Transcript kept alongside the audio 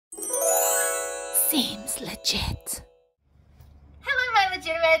Seems legit. Hello my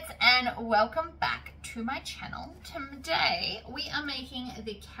legitimates and welcome back to my channel. Today we are making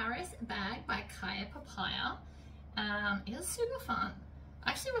the Karys bag by Papaya. It is super fun. I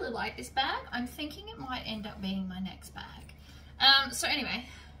actually really like this bag. I'm thinking it might end up being my next bag. So anyway,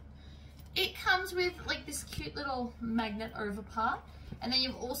 it comes with like this cute little magnet over part, and then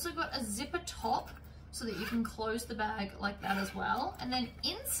you've also got a zipper top so that you can close the bag like that as well. And then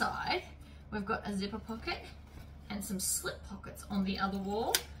inside we've got a zipper pocket and some slip pockets on the other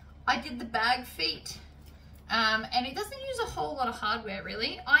wall. I did the bag feet, and it doesn't use a whole lot of hardware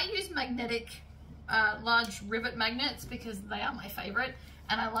really. I use magnetic large rivet magnets because they are my favorite,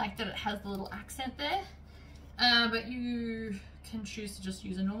 and I like that it has the little accent there, but you can choose to just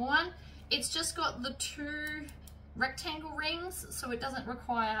use a normal one. It's just got the two rectangle rings, so it doesn't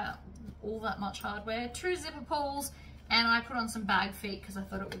require all that much hardware, two zipper pulls, and I put on some bag feet because I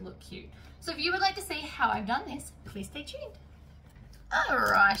thought it would look cute. So if you would like to see how I've done this, please stay tuned.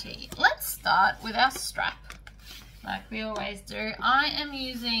 Alrighty, let's start with our strap, like we always do. I am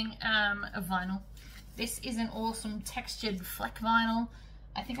using a vinyl. This is an awesome textured fleck vinyl.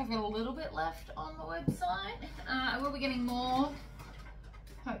 I think I've got a little bit left on the website. I will be getting more,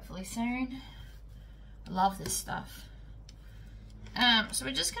 hopefully soon. I love this stuff. So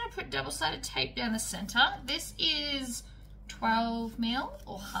we're just going to put double-sided tape down the center. This is 12mm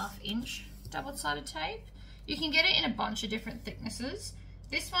or 1/2 inch double-sided tape. You can get it in a bunch of different thicknesses.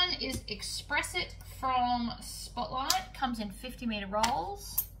 This one is Express It from Spotlight. Comes in 50-meter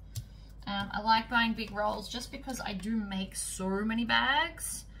rolls. I like buying big rolls just because I do make so many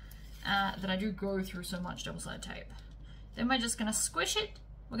bags that I do go through so much double-sided tape. Then we're just going to squish it.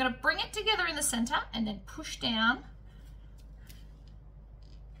 We're going to bring it together in the center and then push down.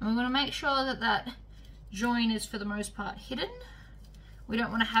 And we're going to make sure that that join is for the most part hidden. We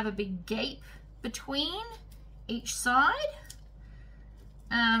don't want to have a big gape between each side.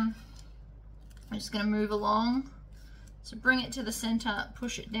 I'm just going to move along. So bring it to the center,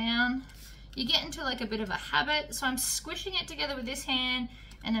 push it down. You get into like a bit of a habit. So I'm squishing it together with this hand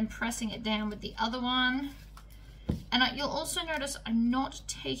and then pressing it down with the other one. And you'll also notice I'm not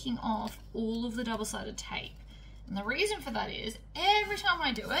taking off all of the double-sided tape. And the reason for that is every time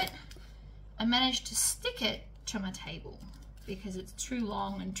I do it, I manage to stick it to my table because it's too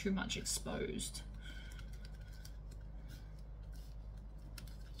long and too much exposed.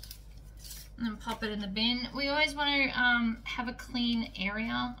 And then pop it in the bin. We always want to have a clean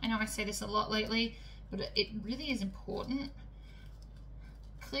area. I know I say this a lot lately, but it really is important.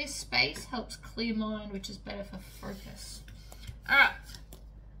 Clear space helps clear mind, which is better for focus. All right,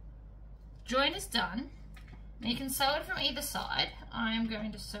 join is done. Now you can sew it from either side. I'm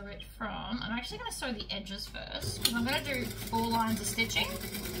going to sew it from, I'm actually going to sew the edges first because I'm going to do 4 lines of stitching.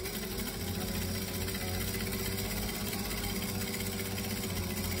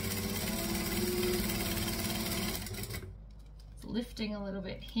 It's lifting a little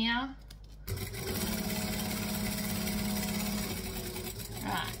bit here.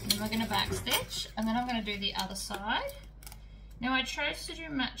 Right, then we're going to back stitch, and then I'm going to do the other side. Now I chose to do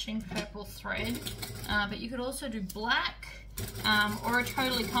matching purple thread, but you could also do black or a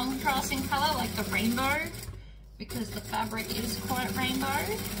totally contrasting color like the rainbow, because the fabric is quite rainbow.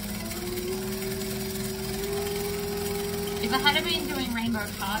 If I had been doing rainbow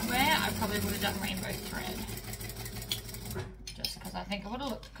hardware, I probably would have done rainbow thread, just because I think it would have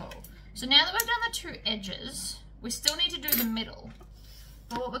looked cool. So now that we've done the 2 edges, we still need to do the middle.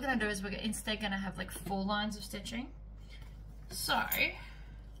 But what we're going to do is we're instead going to have like 4 lines of stitching. So,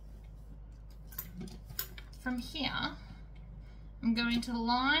 from here, I'm going to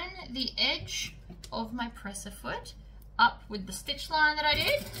line the edge of my presser foot up with the stitch line that I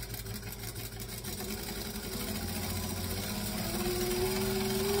did.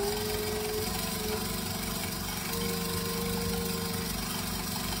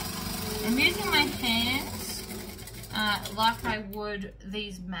 I'm using my hands like I would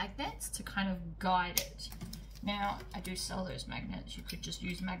these magnets to kind of guide it. Now, I do sell those magnets. You could just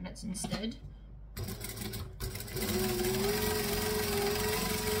use magnets instead.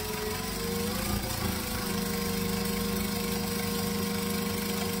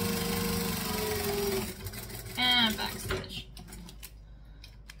 And backstitch.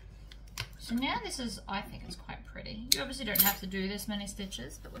 So now this is, I think it's quite pretty. You obviously don't have to do this many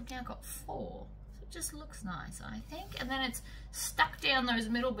stitches, but we've now got 4. So it just looks nice, I think. And then it's stuck down those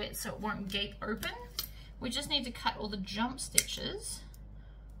middle bits so it won't gape open. We just need to cut all the jump stitches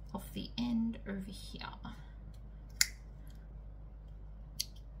off the end over here.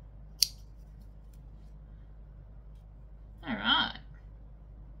 All right.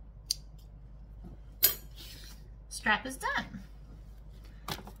 strap is done.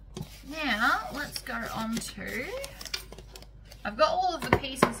 Now let's go on to, I've got all of the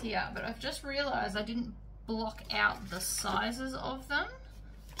pieces here, but I've just realized I didn't block out the sizes of them.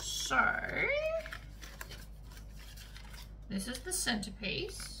 So this is the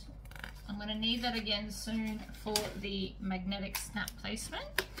centerpiece. I'm going to need that again soon for the magnetic snap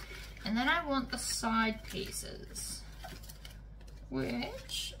placement. And then I want the side pieces,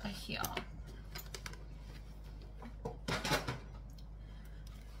 which are here.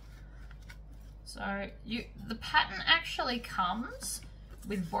 So the pattern actually comes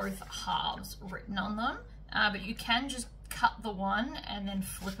with both halves written on them, but you can just cut the one and then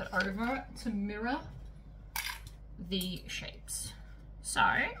flip it over to mirror the shapes. So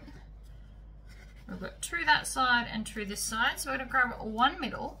we've got two that side and two this side. So we're going to grab one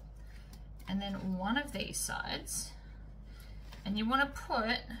middle and then one of these sides, and you want to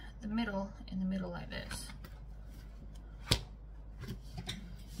put the middle in the middle like this.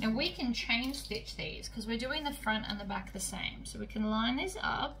 Now we can chain stitch these because we're doing the front and the back the same. So we can line these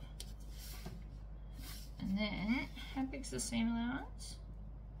up, and then, how big's the seam allowance?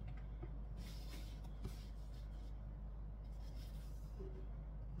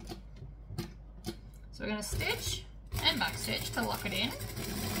 So we're going to stitch and back stitch to lock it in.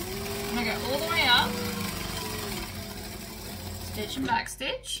 I'm going to go all the way up, stitch and back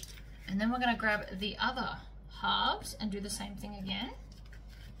stitch, and then we're going to grab the other halves and do the same thing again.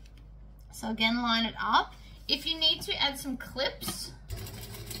 So again, line it up. If you need to add some clips,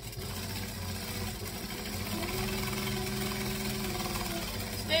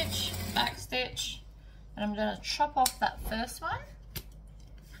 stitch, back stitch, and I'm going to chop off that first one.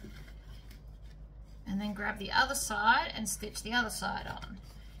 And then grab the other side and stitch the other side on.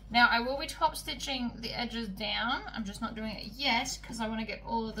 Now I will be top stitching the edges down. I'm just not doing it yet because I want to get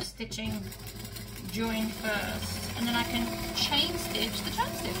all of the stitching joined first. And then I can chain stitch the top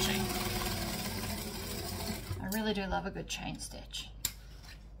stitching. I really do love a good chain stitch.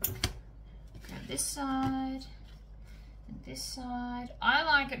 Grab this side and this side. I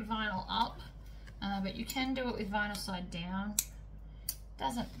like it vinyl up, but you can do it with vinyl side down.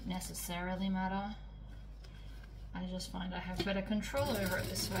 Doesn't necessarily matter. I just find I have better control over it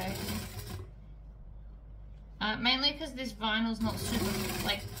this way. Mainly because this vinyl's not super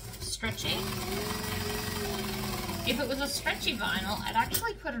like stretchy. If it was a stretchy vinyl, I'd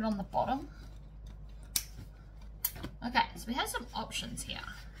actually put it on the bottom. Okay, so we have some options here.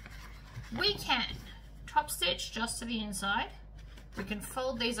 We can top stitch just to the inside. We can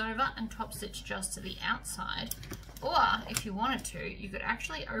fold these over and top stitch just to the outside. Or if you wanted to, you could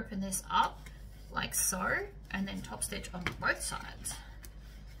actually open this up like so, and then top stitch on both sides.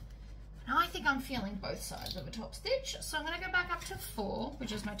 Now I think I'm feeling both sides of a top stitch, so I'm going to go back up to 4,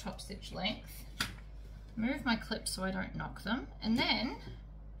 which is my top stitch length. Move my clips so I don't knock them, and then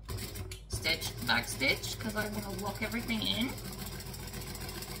stitch, back stitch, because I want to lock everything in.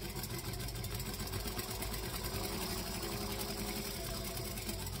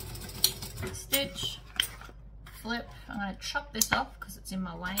 Stitch, flip. I'm going to chop this off because it's in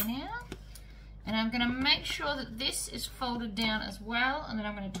my way now. And I'm going to make sure that this is folded down as well, and then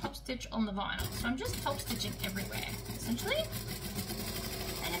I'm going to top stitch on the vinyl. So I'm just top stitching everywhere, essentially.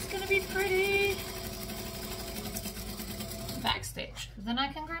 And it's going to be pretty. Back stitch. Then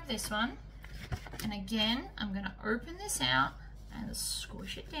I can grab this one, and again, I'm going to open this out and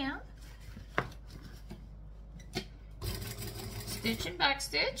squish it down. Stitch and back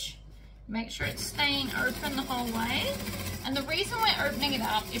stitch. Make sure it's staying open the whole way. And the reason we're opening it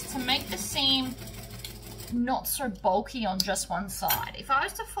up is to make the seam not so bulky on just one side. If I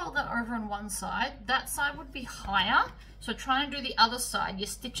was to fold that over on one side, that side would be higher. So trying to do the other side, your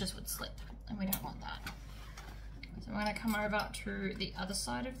stitches would slip, and we don't want that. So I'm going to come over to the other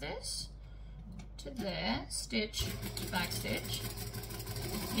side of this, to there, stitch, back stitch.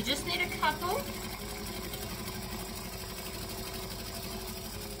 You just need a couple.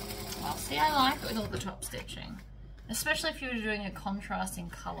 Well, see, I like it with all the top stitching, especially if you were doing a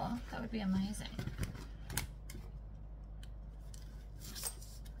contrasting color. That would be amazing.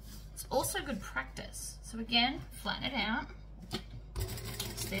 It's also good practice. So again, flatten it out,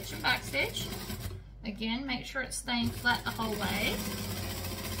 stitch and back stitch. Again, make sure it's staying flat the whole way.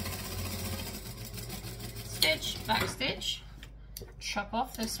 Stitch, back stitch. Chop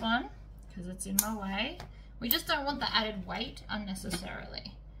off this one because it's in my way. We just don't want the added weight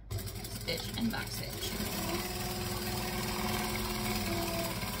unnecessarily. Stitch and back stitch.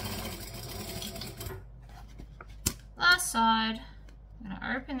 Last side, I'm going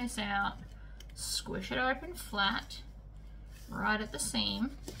to open this out, squish it open flat, right at the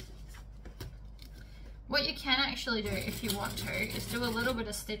seam. What you can actually do if you want to is do a little bit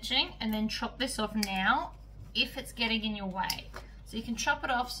of stitching and then chop this off now if it's getting in your way. So you can chop it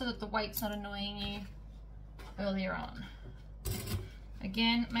off so that the weight's not annoying you earlier on.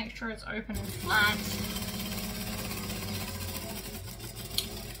 Again, make sure it's open and flat.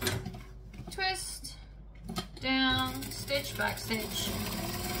 Twist, down, stitch, back stitch.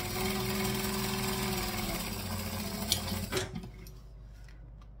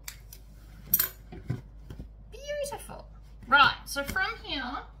 Beautiful. Right, so from here,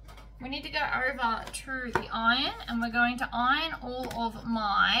 we need to go over to the iron and we're going to iron all of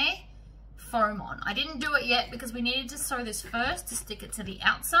my foam on. I didn't do it yet because we needed to sew this first to stick it to the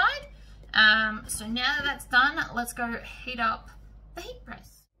outside. So now that that's done, let's go heat up the heat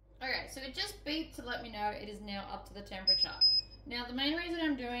press. Okay, so it just beeped to let me know it is now up to the temperature. Now the main reason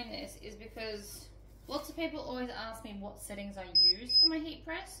I'm doing this is because lots of people always ask me what settings I use for my heat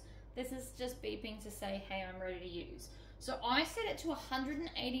press. This is just beeping to say, hey, I'm ready to use. So I set it to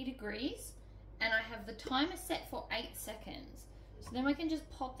 180 degrees and I have the timer set for 8 seconds. So then we can just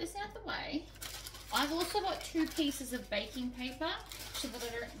pop this out the way. I've also got 2 pieces of baking paper so that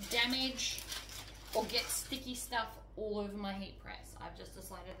I don't damage or get sticky stuff all over my heat press. I've just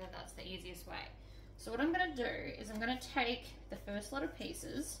decided that that's the easiest way. So what I'm going to do is I'm going to take the first lot of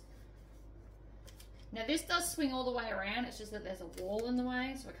pieces. Now this does swing all the way around, it's just that there's a wall in the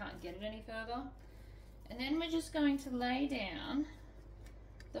way so I can't get it any further. And then we're just going to lay down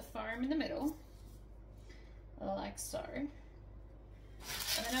the foam in the middle, like so. And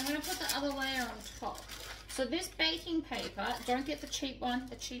then I'm going to put the other layer on top. So this baking paper, don't get the cheap one.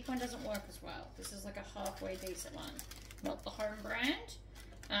 The cheap one doesn't work as well. This is like a halfway decent one. Not the home brand,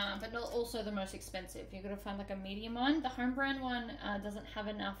 but not also the most expensive. You've got to find like a medium one. The home brand one doesn't have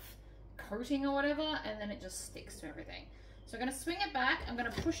enough coating or whatever, and then it just sticks to everything. So I'm going to swing it back, I'm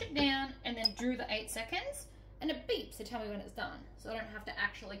going to push it down, and then do the 8 seconds, and it beeps to tell me when it's done. So I don't have to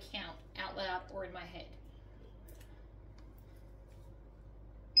actually count out loud or in my head.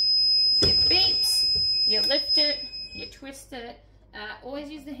 It beeps, you lift it, you twist it. Always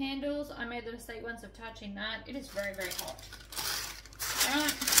use the handles. I made the mistake once of touching that. It is very, very hot.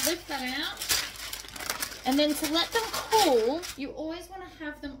 Alright, lift that out. And then to let them cool, you always want to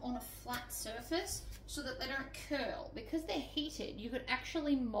have them on a flat surface so that they don't curl. Because they're heated, you could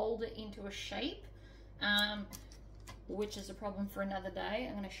actually mold it into a shape, which is a problem for another day.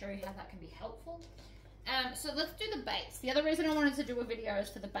 I'm going to show you how that can be helpful. So let's do the base. The other reason I wanted to do a video is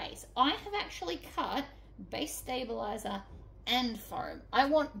for the base. I have actually cut base stabilizer and foam. I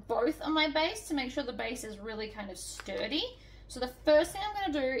want both on my base to make sure the base is really kind of sturdy. So the first thing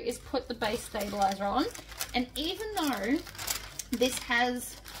I'm going to do is put the base stabilizer on, and even though this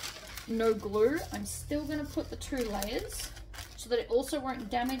has no glue, I'm still going to put the 2 layers so that it also won't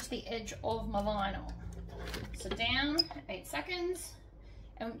damage the edge of my vinyl. So down, 8 seconds,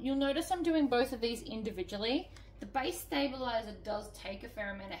 and you'll notice I'm doing both of these individually. The base stabilizer does take a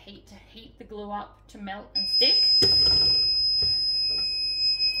fair amount of heat to heat the glue up to melt and stick.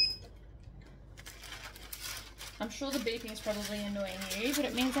 I'm sure the beeping is probably annoying you, but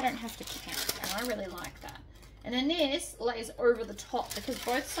it means I don't have to count, and I really like that. And then this lays over the top because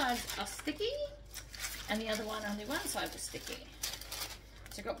both sides are sticky, and the other one, only one side was sticky.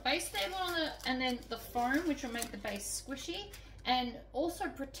 So I've got base stable on the, and then the foam, which will make the base squishy, and also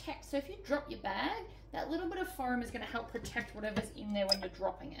protect. So if you drop your bag, that little bit of foam is going to help protect whatever's in there when you're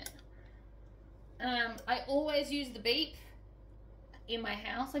dropping it. I always use the beep in my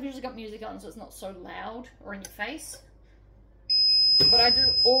house. I've usually got music on so it's not so loud or in your face. But I do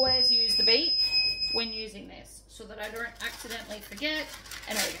always use the beep when using this so that I don't accidentally forget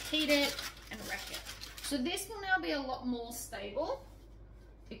and overheat it and wreck it. So this will now be a lot more stable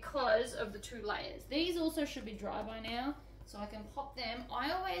because of the 2 layers. These also should be dry by now, so I can pop them.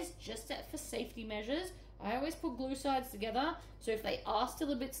 I always, just for safety measures, I always put glue sides together, so if they are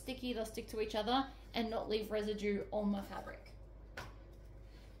still a bit sticky, they'll stick to each other and not leave residue on my fabric.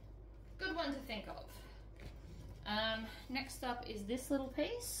 Good one to think of. Next up is this little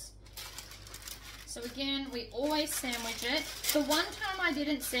piece. So again, we always sandwich it. The one time I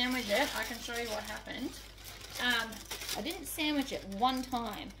didn't sandwich it, I can show you what happened. I didn't sandwich it one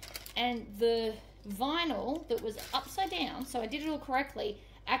time, and the vinyl that was upside down, so I did it all correctly,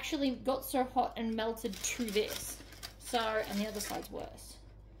 actually got so hot and melted to this. So, and the other side's worse.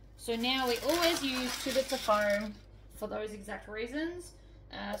 So now we always use 2 bits of foam for those exact reasons.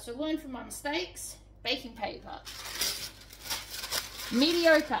 So learn from my mistakes. Baking paper.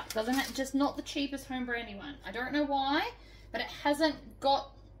 Mediocre. Doesn't have, just not the cheapest home brandy one. I don't know why, but it hasn't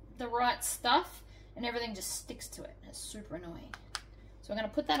got the right stuff and everything just sticks to it. It's super annoying. So I'm going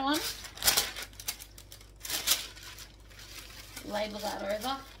to put that on. label that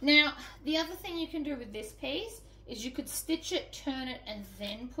over. Now, the other thing you can do with this piece is you could stitch it, turn it, and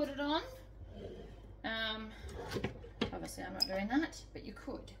then put it on. Obviously I'm not doing that, but you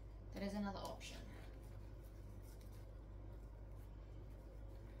could. That is another option.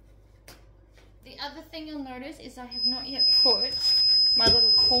 The other thing you'll notice is I have not yet put my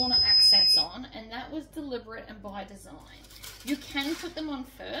little corner accents on, and that was deliberate and by design. You can put them on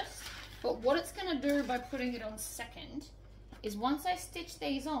first, but what it's going to do by putting it on second is once I stitch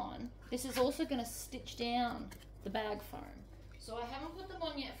these on, this is also going to stitch down the bag foam. So I haven't put them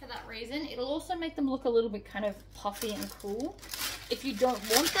on yet for that reason. It'll also make them look a little bit kind of puffy and cool. If you don't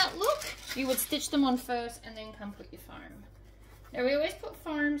want that look, you would stitch them on first and then come put your foam. Now we always put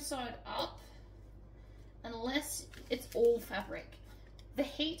foam side up unless it's all fabric. The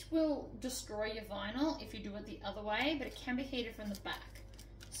heat will destroy your vinyl if you do it the other way, but it can be heated from the back.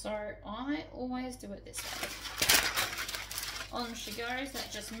 So I always do it this way. On she goes. That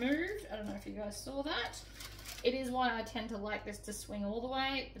just moved. I don't know if you guys saw that. It is why I tend to like this to swing all the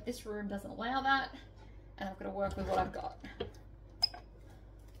way, but this room doesn't allow that, and I've got to work with what I've got.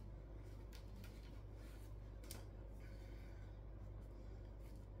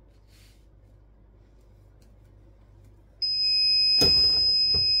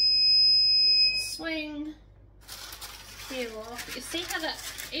 Swing, peel off. You see how that,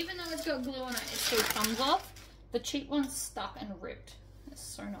 even though it's got glue on it, it still comes off. The cheap one's stuck and ripped. It's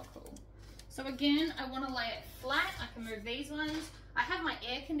so not cool. So again, I want to lay it flat. I can move these ones. I have my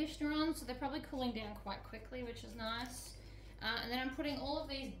air conditioner on, so they're probably cooling down quite quickly, which is nice. And then I'm putting all of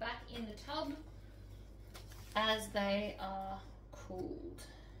these back in the tub as they are cooled.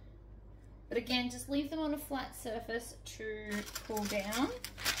 But again, just leave them on a flat surface to cool down.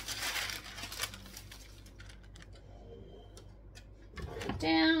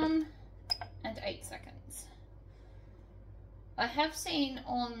 Down, and 8 seconds. I have seen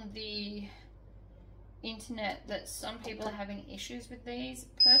on the internet that some people are having issues with these.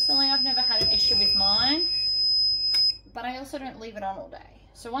 Personally, I've never had an issue with mine, but I also don't leave it on all day.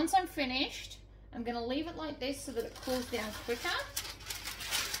 So once I'm finished, I'm going to leave it like this so that it cools down quicker.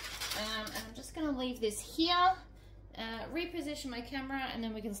 And I'm just going to leave this here, reposition my camera, and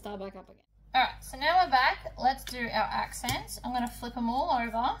then we can start back up again. Alright, so now we're back. Let's do our accents. I'm going to flip them all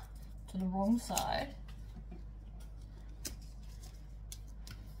over to the wrong side.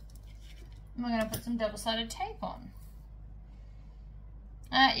 And we're going to put some double-sided tape on.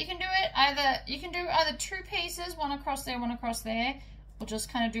 You can do it either two pieces, one across there, or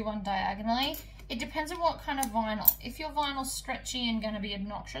just kind of do one diagonally. It depends on what kind of vinyl. If your vinyl's stretchy and going to be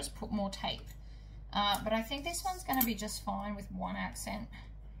obnoxious, put more tape. But I think this one's going to be just fine with one accent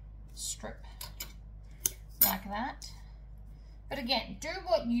strip like that. But again, do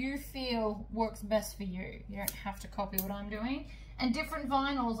what you feel works best for you. You don't have to copy what I'm doing. And different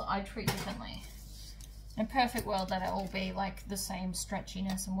vinyls I treat differently. In a perfect world, that'd all be like the same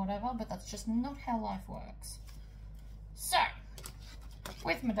stretchiness and whatever, but that's just not how life works. So,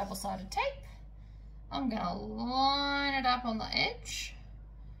 with my double-sided tape, I'm gonna line it up on the edge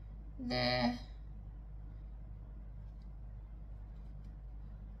there.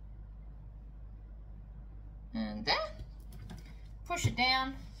 And there. Push it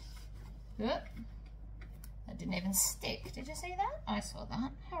down. That didn't even stick. Did you see that? I saw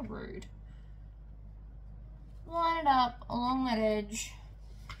that. How rude. Line it up along that edge.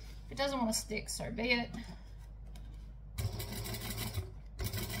 If it doesn't want to stick, so be it.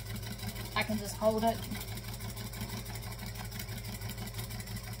 I can just hold it.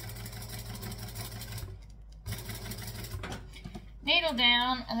 Needle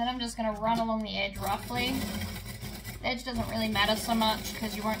down, and then I'm just going to run along the edge roughly. The edge doesn't really matter so much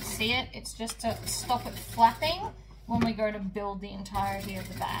because you won't see it. It's just to stop it flapping when we go to build the entirety of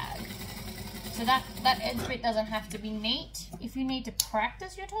the bag. So that edge bit doesn't have to be neat. If you need to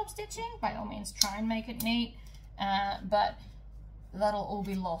practice your top stitching, by all means try and make it neat, but that'll all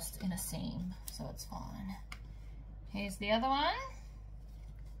be lost in a seam, so it's fine. Here's the other one.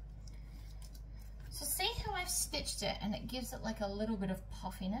 So see how I've stitched it and it gives it like a little bit of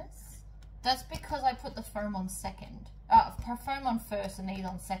puffiness? That's because I put the foam on foam on first and these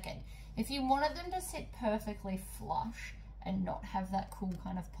on second. If you wanted them to sit perfectly flush and not have that cool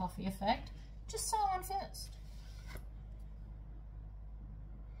kind of puffy effect, just sew on first.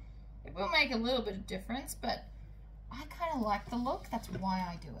 It will make a little bit of difference, but I kind of like the look. That's why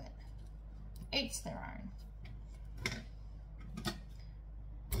I do it. Each their own.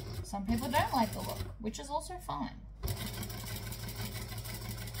 Some people don't like the look, which is also fine.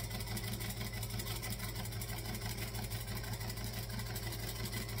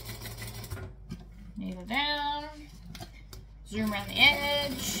 Needle down. Zoom around the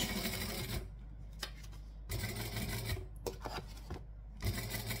edge.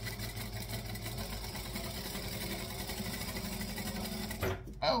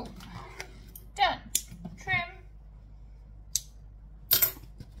 Oh, done. Trim.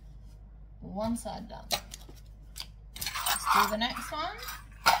 One side done. Let's do the next one.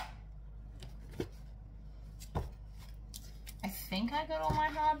 I think I got all my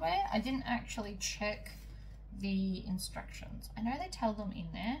hardware. I didn't actually check the instructions. I know they tell them in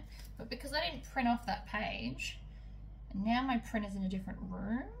there, but because I didn't print off that page, and now my printer's in a different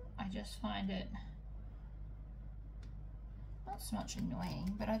room, I just find it not so much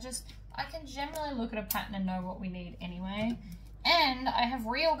annoying, but I can generally look at a pattern and know what we need anyway. And I have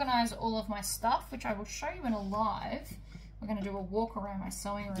reorganized all of my stuff, which I will show you in a live. We're going to do a walk around my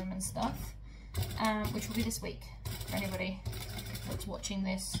sewing room and stuff, which will be this week for anybody that's watching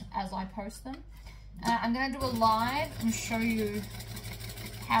this as I post them. I'm going to do a live and show you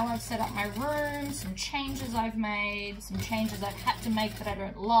how I've set up my room, some changes I've made, some changes I've had to make that I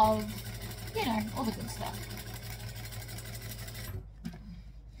don't love, you know, all the good stuff.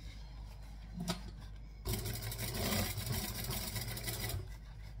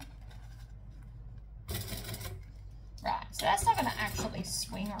 Right, so that's not going to actually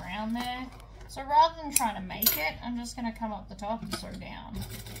swing around there. So rather than trying to make it, I'm just going to come up the top and sew down.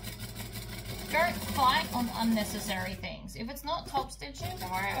 Don't fight on unnecessary things. If it's not top stitching,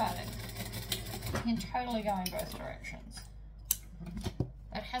 don't worry about it. You can totally go in both directions.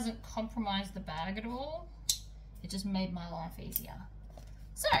 That hasn't compromised the bag at all. It just made my life easier.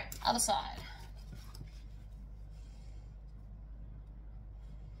 So, other side.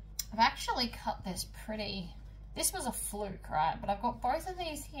 I've actually cut this pretty... This was a fluke, right? But I've got both of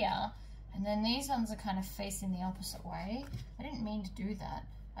these here, and then these ones are kind of facing the opposite way. I didn't mean to do that.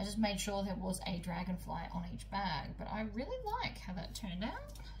 I just made sure there was a dragonfly on each bag, but I really like how that turned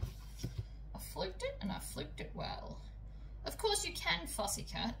out. I fluked it, and I fluked it well. Of course you can fussy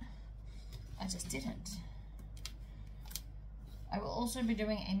cut. I just didn't. I will also be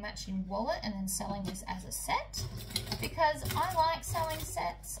doing a matching wallet and then selling this as a set, because I like selling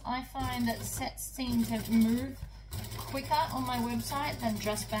sets. I find that sets seem to move quicker on my website than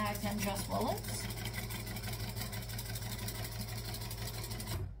just bags and just wallets.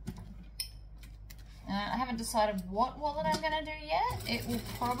 I haven't decided what wallet I'm going to do yet. It will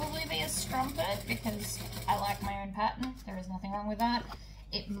probably be a strumpet because I like my own pattern. There is nothing wrong with that.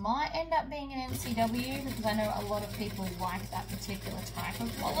 It might end up being an NCW because I know a lot of people like that particular type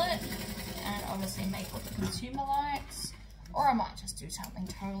of wallet and obviously make what the consumer likes. Or I might just do something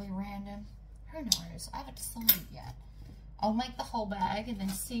totally random. Who knows? I haven't decided yet. I'll make the whole bag and then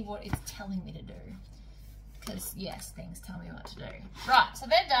see what it's telling me to do. Because yes, things tell me what to do. Right, so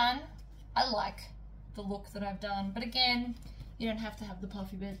they're done. I like the look that I've done, but again, you don't have to have the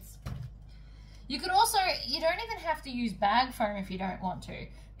puffy bits. You could also, you don't even have to use bag foam if you don't want to.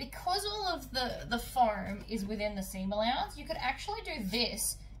 Because all of the foam is within the seam allowance, you could actually do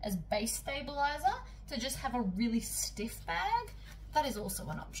this as base stabilizer to just have a really stiff bag. That is also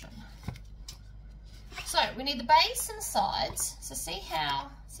an option. So we need the base and sides. So see how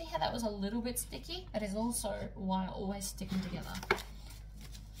that was a little bit sticky? That is also why I always stick them together.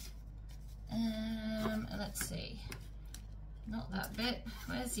 Let's see. Not that bit.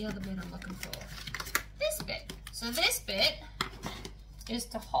 Where's the other bit I'm looking for? This bit. So this bit is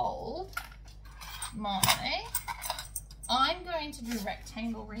to hold my... I'm going to do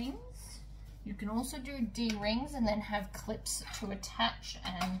rectangle rings. You can also do D rings and then have clips to attach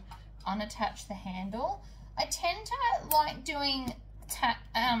and unattach the handle. I tend to like doing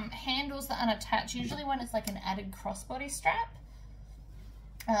handles that unattach, usually when it's like an added crossbody strap.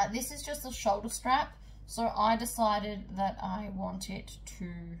 This is just a shoulder strap, so I decided that I want it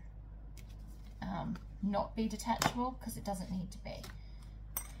to not be detachable because it doesn't need to be.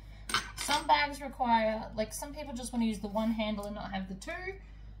 Some bags require, like some people just want to use the one handle and not have the two.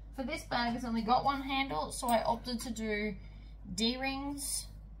 For this bag, it's only got one handle, so I opted to do D-rings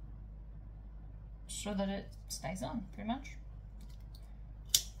so that it stays on, pretty much.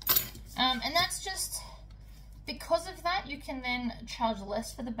 And that's just... Because of that, you can then charge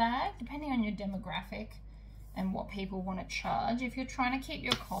less for the bag, depending on your demographic and what people want to charge. If you're trying to keep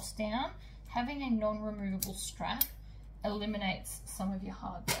your costs down, having a non-removable strap eliminates some of your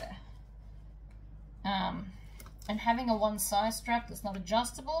hardware. And having a one-size strap that's not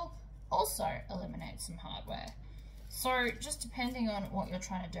adjustable also eliminates some hardware. So just depending on what you're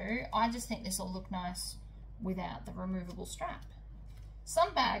trying to do, I just think this will look nice without the removable strap.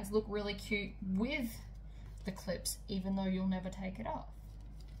 Some bags look really cute with the clips, even though you'll never take it off.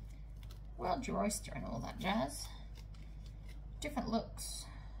 World your oyster and all that jazz. different looks.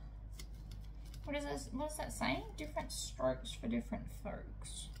 What is this? What is that saying? Different strokes for different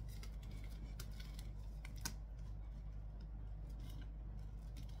folks.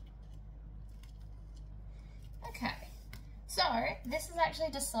 Okay, so this is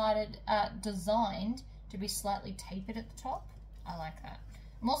actually designed to be slightly tapered at the top. I like that.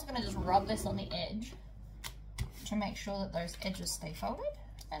 I'm also going to just rub this on the edge to make sure that those edges stay folded,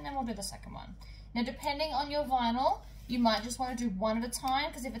 and then we'll do the second one. Now, depending on your vinyl, you might just want to do one at a time,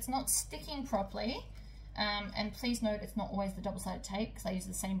 because if it's not sticking properly, and please note it's not always the double-sided tape, because I use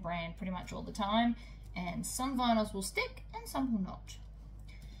the same brand pretty much all the time, and some vinyls will stick and some will not.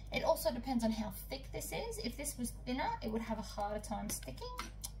 It also depends on how thick this is. If this was thinner, it would have a harder time sticking.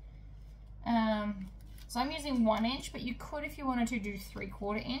 So I'm using 1 inch, but you could, if you wanted to, do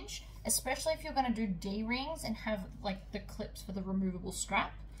 3/4 inch, especially if you're going to do D-rings and have like the clips for the removable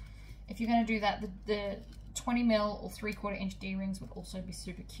strap. If you're going to do that, the 20 mil or 3/4 inch D-rings would also be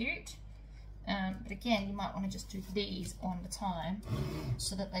super cute. But again, you might want to just do these one at a time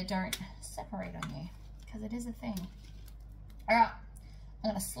so that they don't separate on you, because it is a thing. All right. I'm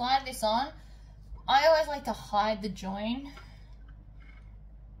going to slide this on. I always like to hide the join.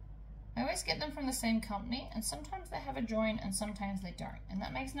 I always get them from the same company, and sometimes they have a join and sometimes they don't. And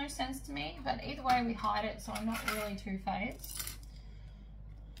that makes no sense to me, but either way we hide it, so I'm not really too phased.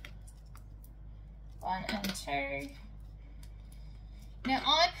 1 and 2. Now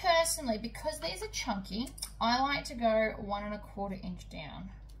I personally, because these are chunky, I like to go 1 1/4 inch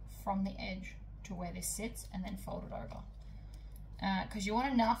down from the edge to where this sits and then fold it over. Because you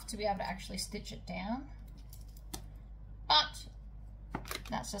want enough to be able to actually stitch it down, but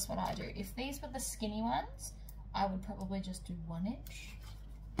that's just what I do. If these were the skinny ones, I would probably just do 1 inch.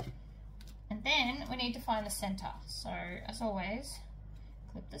 And then we need to find the center. So as always,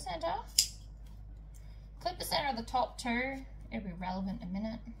 clip the center. Clip the center of the top too. It'll be relevant in a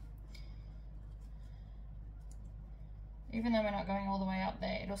minute. Even though we're not going all the way up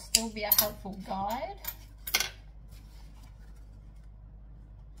there, it'll still be a helpful guide.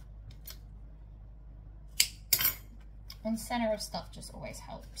 And center of stuff just always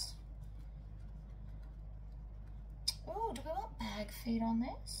helps. Oh, do we want bag feet on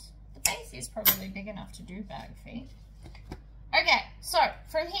this? The base is probably big enough to do bag feet. Okay, so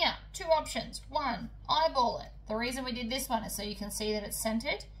from here, 2 options. 1, eyeball it. The reason we did this one is so you can see that it's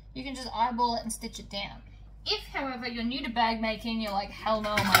centered. You can just eyeball it and stitch it down. If, however, you're new to bag making, you're like, hell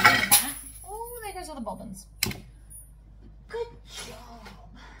no, am I doing that? Oh, there goes all the bobbins. Good job.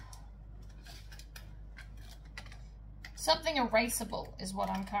 Something erasable is what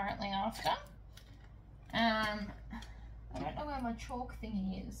I'm currently after. I don't know where my chalk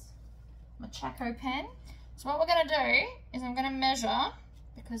thingy is. My Chaco pen. So what we're going to do is I'm going to measure,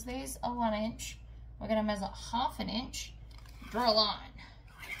 because these are 1 inch, we're going to measure 1/2 inch, draw a line.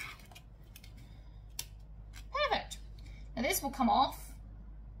 Perfect. Now this will come off.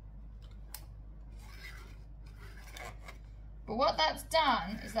 But what that's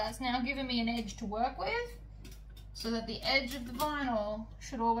done is that's now given me an edge to work with, so that the edge of the vinyl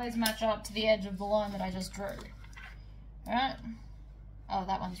should always match up to the edge of the line that I just drew. Alright? Oh,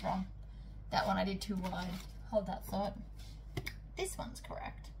 that one's wrong. That one I did too wide. Hold that thought. This one's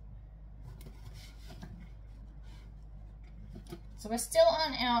correct. So we're still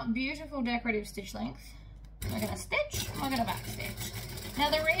on our beautiful decorative stitch length. We're going to stitch and we're going to back stitch. Now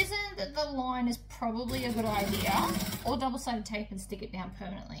the reason that the line is probably a good idea, or double-sided tape and stick it down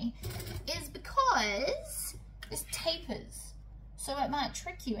permanently, is because this tapers. So it might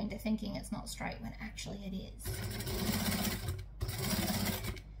trick you into thinking it's not straight when actually it is.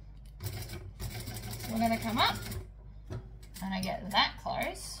 So we're going to come up, and I get that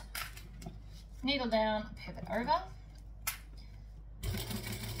close, needle down, pivot over.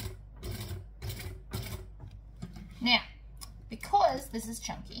 Now, because this is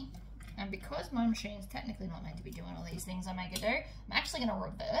chunky, and because my machine's technically not meant to be doing all these things I make it do, I'm actually going to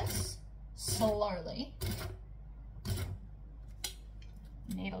reverse slowly,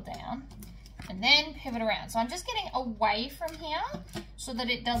 needle down, and then pivot around. So I'm just getting away from here so that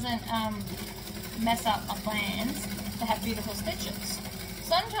it doesn't mess up my plans to have beautiful stitches.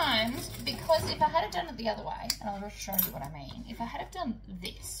 Sometimes, because if I had it done it the other way, and I'll just show you what I mean, if I had it done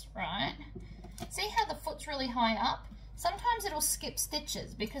this, right, see how the foot's really high up? Sometimes it'll skip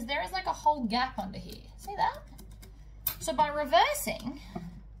stitches because there is like a whole gap under here. See that? So by reversing,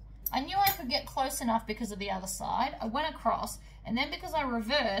 I knew I could get close enough because of the other side. I went across, and then because I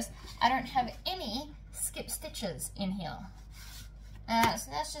reversed, I don't have any skip stitches in here. So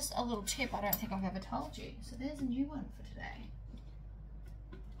that's just a little tip I don't think I've ever told you. So there's a new one for today.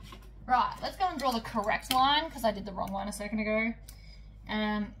 Right, let's go and draw the correct line because I did the wrong one a second ago.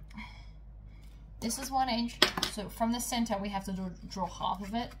 This is 1 inch, so from the center we have to draw half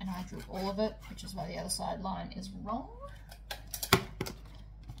of it, and I drew all of it, which is why the other side line is wrong.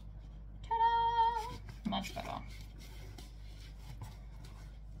 Ta-da! Much better.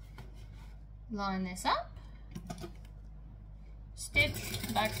 Line this up, stitch,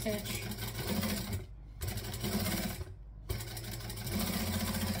 back stitch,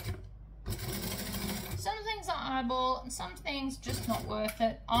 some things are eyeball and some things just not worth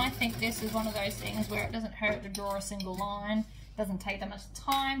it. I think this is one of those things where it doesn't hurt to draw a single line. It doesn't take that much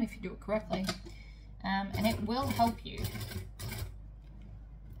time if you do it correctly, and it will help you.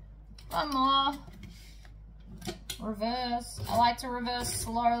 One more. Reverse. I like to reverse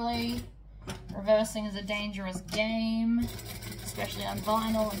slowly. Reversing is a dangerous game, especially on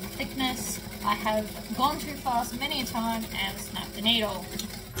vinyl and thickness. I have gone too fast many a time and snapped the needle.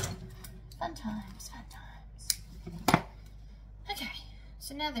 Fun times, fun times. Okay,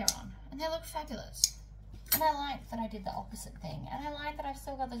 so now they're on, and they look fabulous. And I like that I did the opposite thing, and I like that I've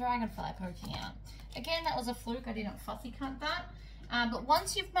still got the dragonfly poking out. Again, that was a fluke, I didn't fussy cut that. But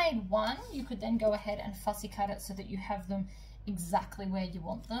once you've made one, you could then go ahead and fussy cut it so that you have them exactly where you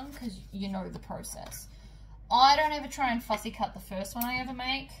want them, because you know the process. I don't ever try and fussy cut the first one I ever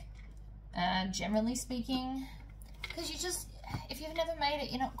make, generally speaking, because you just, if you've never made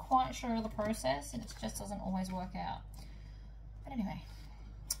it, you're not quite sure of the process, and it just doesn't always work out. But anyway,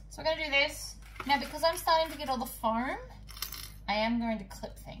 so we're going to do this. Now, because I'm starting to get all the foam, I am going to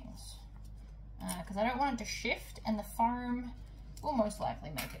clip things, because I don't want it to shift, and the foam will most likely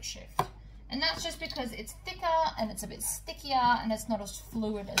make it shift. And that's just because it's thicker and it's a bit stickier and it's not as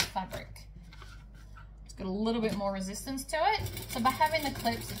fluid as fabric. It's got a little bit more resistance to it. So by having the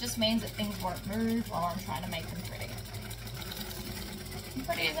clips, it just means that things won't move while I'm trying to make them pretty. And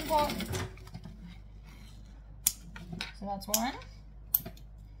pretty is important. So that's one.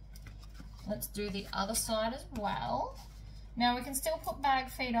 Let's do the other side as well. Now we can still put bag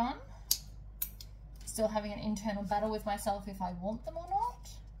feet on. Still having an internal battle with myself if I want them or not.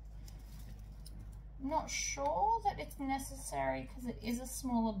 I'm not sure that it's necessary because it is a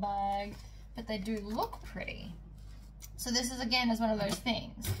smaller bag, but they do look pretty. So this is, again, is one of those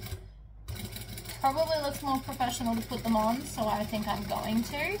things. Probably looks more professional to put them on, so I think I'm going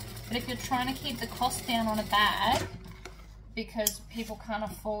to. But if you're trying to keep the cost down on a bag, because people can't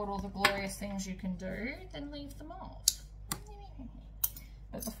afford all the glorious things you can do, then leave them off.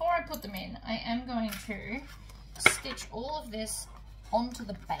 But before I put them in, I am going to stitch all of this onto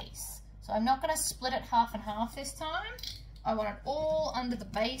the base. So I'm not going to split it half and half this time. I want it all under the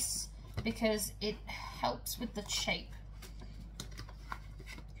base because it helps with the shape.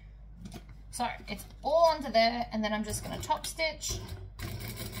 So it's all under there, and then I'm just going to top stitch.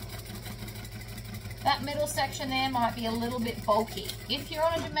 That middle section there might be a little bit bulky. If you're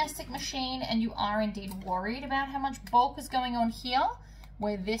on a domestic machine and you are indeed worried about how much bulk is going on here,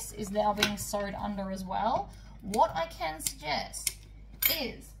 where this is now being sewed under as well, what I can suggest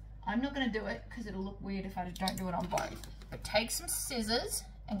is, I'm not going to do it because it'll look weird if I don't do it on both, but take some scissors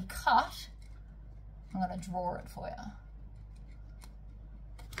and cut. I'm going to draw it for you.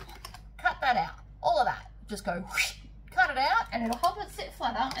 Cut that out, all of that. Just go whoosh, cut it out, and it'll help it sit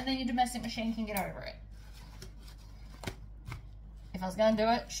flatter, and then your domestic machine can get over it. If I was going to do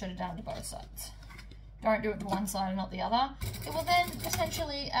it, should have done it to both sides. Don't do it to one side and not the other. It will then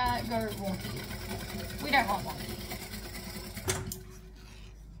potentially go wonky. We don't want wonky.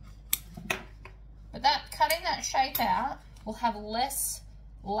 But that, cutting that shape out will have less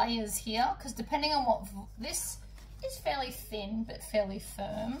layers here, because depending on what, this is fairly thin but fairly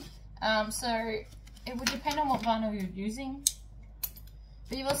firm. So it would depend on what vinyl you're using.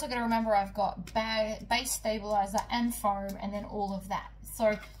 But you've also got to remember I've got base stabilizer and foam and then all of that.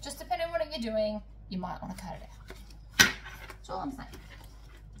 So just depending on what you're doing, you might want to cut it out. That's all I'm saying.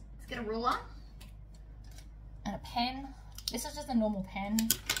 Let's get a ruler and a pen. This is just a normal pen.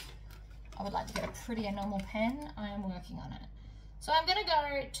 I would like to get a prettier normal pen. I am working on it. So I'm going to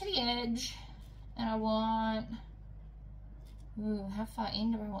go to the edge, and I want, ooh, how far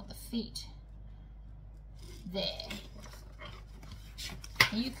in do I want the feet? There.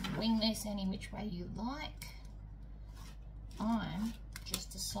 You can wing this any which way you like. I'm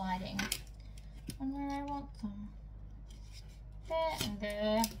just deciding on where I want them. There and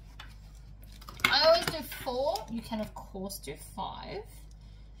there. I always do 4. You can of course do 5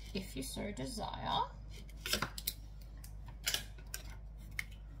 if you so desire.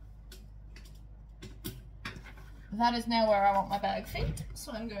 That is now where I want my bag feet.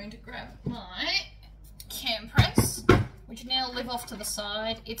 So I'm going to grab my cam press, which now live off to the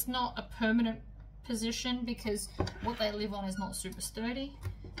side. It's not a permanent position because what they live on is not super sturdy.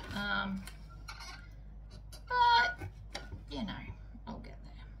 But, you know, I'll get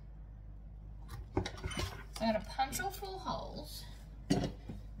there. So I'm going to punch all 4 holes. And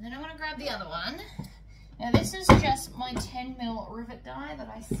then I'm going to grab the other one. Now this is just my 10mm rivet die that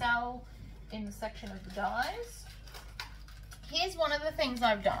I sell in the section of the dies. Here's one of the things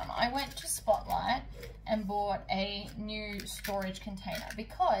I've done. I went to Spotlight and bought a new storage container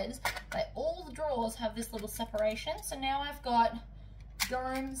because all the drawers have this little separation. So now I've got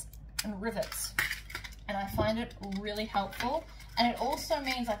domes and rivets, and I find it really helpful. And it also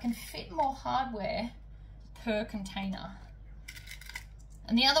means I can fit more hardware per container.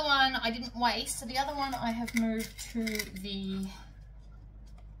 And the other one I didn't waste, so the other one I have moved to the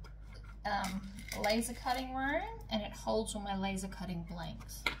laser cutting room, and it holds all my laser cutting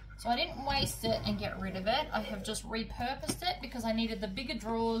blanks. So I didn't waste it and get rid of it. I have just repurposed it because I needed the bigger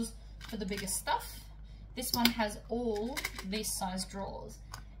drawers for the bigger stuff. This one has all these size drawers.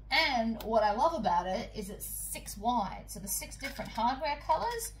 And what I love about it is it's 6 wide. So the 6 different hardware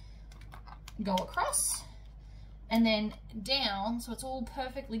colors go across and then down, so it's all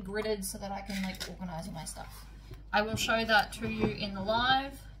perfectly gridded so that I can like organize all my stuff. I will show that to you in the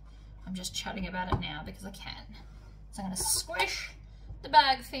live. I'm just chatting about it now because I can. So I'm going to squish the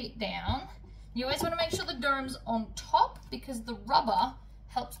bag feet down. You always want to make sure the dome's on top because the rubber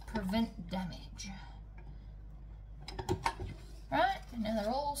helps prevent damage. Right, and now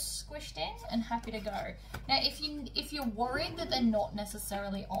they're all squished in and happy to go. Now if you're worried that they're not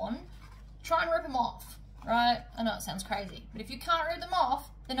necessarily on, try and rip them off. Right? I know it sounds crazy, but if you can't rip them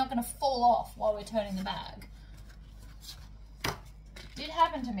off, they're not going to fall off while we're turning the bag. Did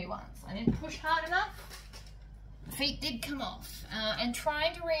happen to me once. I didn't push hard enough. The feet did come off. And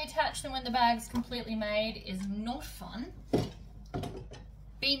trying to reattach them when the bag's completely made is not fun.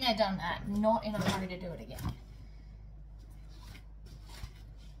 Been there, done that. Not in a hurry to do it again.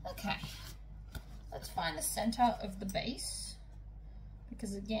 Okay. Let's find the center of the base.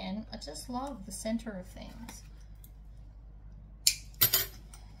 Because again, I just love the center of things.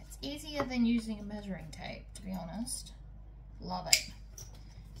 It's easier than using a measuring tape, to be honest. Love it.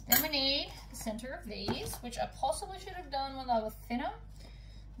 Then we need the center of these, which I possibly should have done when they were thinner,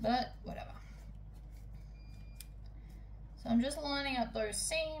 but whatever. So I'm just lining up those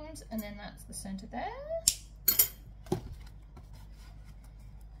seams, and then that's the center there.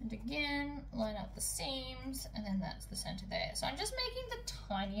 And again, line up the seams, and then that's the center there. So I'm just making the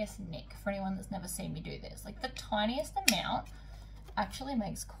tiniest nick for anyone that's never seen me do this. Like the tiniest amount actually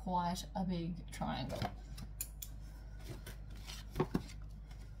makes quite a big triangle.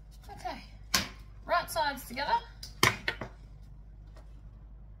 Okay, right sides together.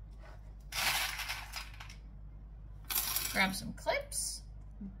 Grab some clips.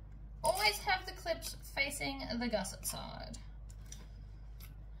 Always have the clips facing the gusset side.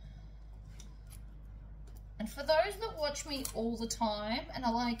 And for those that watch me all the time and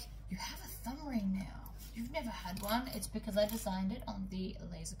are like, you have a thumb ring now, you've never had one, it's because I designed it on the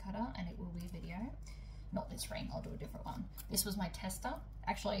laser cutter and it will be a video. Not this ring, I'll do a different one. This was my tester.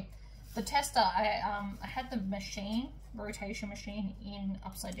 Actually, the tester, I had the machine, rotation machine, in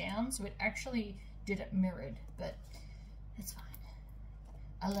upside down, so it actually did it mirrored, but it's fine.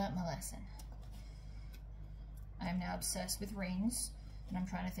 I learnt my lesson. I am now obsessed with rings, and I'm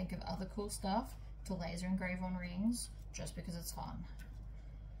trying to think of other cool stuff to laser engrave on rings just because it's fun.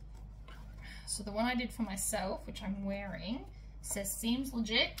 So the one I did for myself, which I'm wearing, says seems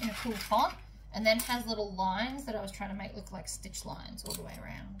legit in a cool font, and then has little lines that I was trying to make look like stitch lines all the way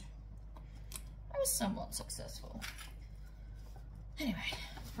around. I was somewhat successful. Anyway,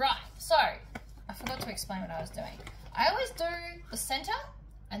 right, so I forgot to explain what I was doing. I always do the center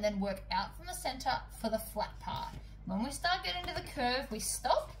and then work out from the center for the flat part. When we start getting to the curve, we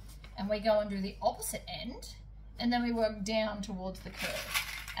stop and we go and do the opposite end, and then we work down towards the curve.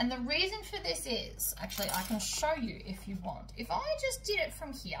 And the reason for this is, actually I can show you if you want. If I just did it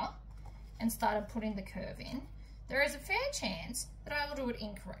from here and started putting the curve in, there is a fair chance that I will do it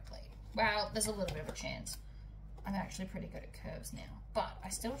incorrectly. Well, there's a little bit of a chance. I'm actually pretty good at curves now, but I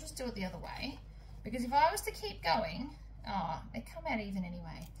still just do it the other way, because if I was to keep going, it'd come out even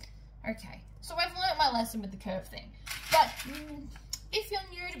anyway. Okay, so I've learnt my lesson with the curve thing. But if you're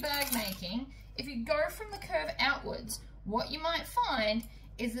new to bag making, if you go from the curve outwards, what you might find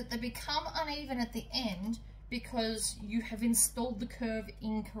is that they become uneven at the end because you have installed the curve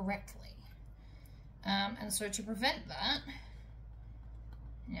incorrectly. And so to prevent that,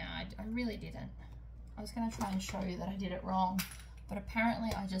 no, I really didn't. I was going to try and show you that I did it wrong, but apparently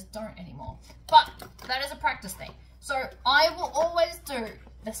I just don't anymore. But that is a practice thing. So I will always do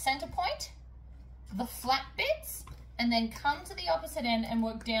the center point, the flat bits, and then come to the opposite end and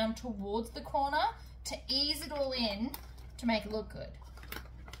work down towards the corner to ease it all in to make it look good.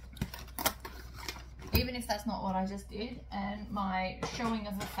 Even if that's not what I just did and my showing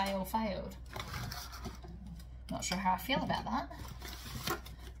of the fail failed. Not sure how I feel about that.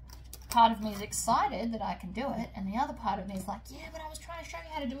 Part of me is excited that I can do it, and the other part of me is like, yeah, but I was trying to show you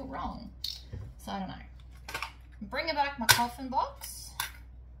how to do it wrong. So I don't know. I'm bringing back my coffin box.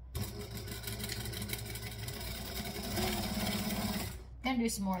 I'm gonna do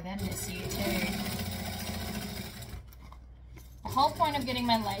some more of them this year too. The whole point of getting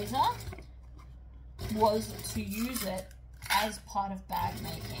my laser was to use it as part of bag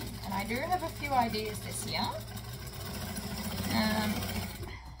making, and I do have a few ideas this year.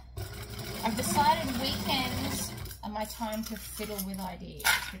 I've decided weekends are my time to fiddle with ideas,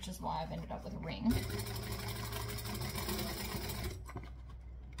 which is why I've ended up with a ring.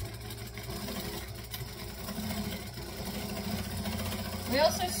 We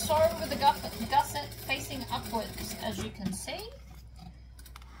also sew with the gusset facing upwards, as you can see.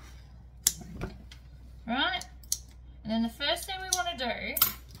 Right, and then the first thing we want to do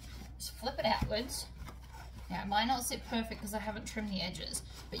is flip it outwards. Now it might not sit perfect because I haven't trimmed the edges,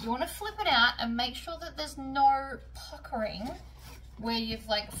 but you want to flip it out and make sure that there's no puckering where you've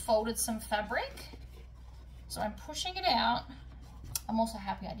like folded some fabric. So I'm pushing it out. I'm also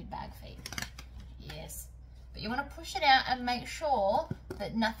happy I did bag feet. Yes. But you want to push it out and make sure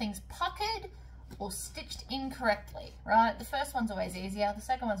that nothing's puckered or stitched incorrectly, right? The first one's always easier. The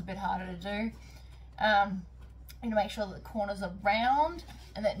second one's a bit harder to do. You want to make sure that the corners are round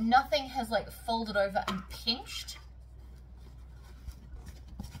and that nothing has like folded over and pinched.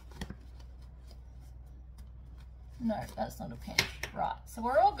 No, that's not a pinch. Right, so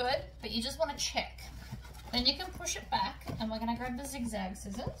we're all good, but you just want to check. Then you can push it back, and we're going to grab the zigzag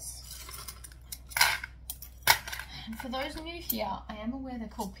scissors. And for those new here, I am aware they're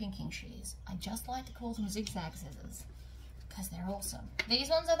called pinking shears. I just like to call them zigzag scissors because they're awesome. These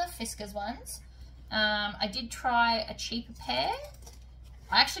ones are the Fiskars ones. I did try a cheaper pair.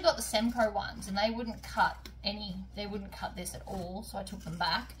 I actually got the Semco ones, and they wouldn't cut this at all, so I took them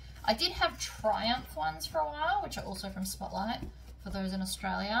back. I did have Triumph ones for a while, which are also from Spotlight, for those in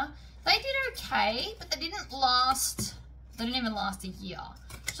Australia. They did okay, but they didn't last, they didn't even last a year.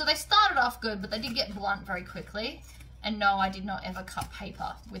 So they started off good, but they did get blunt very quickly. And no, I did not ever cut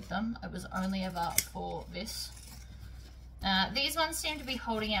paper with them. It was only ever for this. These ones seem to be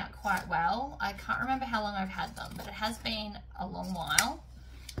holding out quite well. I can't remember how long I've had them, but it has been a long while.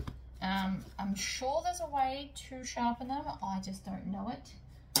 I'm sure there's a way to sharpen them. I just don't know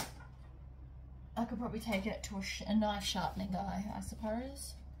it. I could probably take it to a knife sharpening guy, I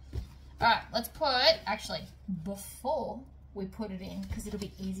suppose. Alright, let's put, actually, before we put it in, because it'll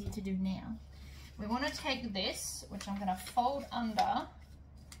be easy to do now, we want to take this, which I'm going to fold under.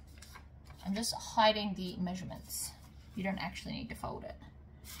 I'm just hiding the measurements. You don't actually need to fold it.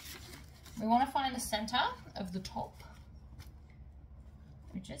 We want to find the center of the top,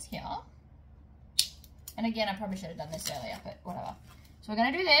 which is here. And again, I probably should have done this earlier, but whatever. So we're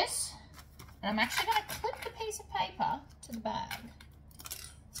going to do this, and I'm actually going to clip the piece of paper to the bag.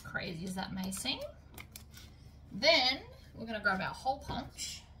 As crazy as that may seem. Then we're going to grab our hole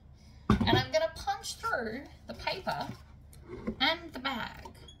punch, and I'm going to punch through the paper and the bag.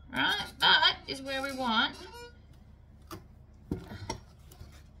 Right? That is where we want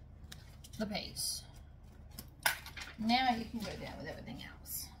the piece. Now you can go down with everything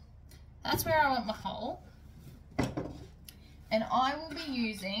else. That's where I want my hole. And I will be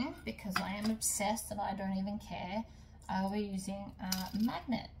using, because I am obsessed and I don't even care, I will be using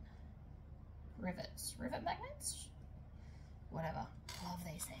magnet rivets. Rivet magnets? Whatever. Love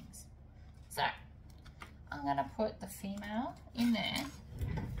these things. So, I'm going to put the female in there.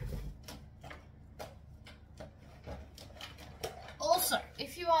 Also,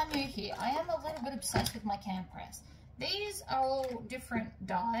 if you are new here, I am a little bit obsessed with my cam press. These are all different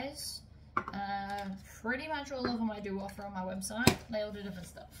dyes. Pretty much all of them I do offer on my website. They all do different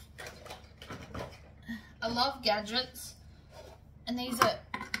stuff. I love gadgets, and these are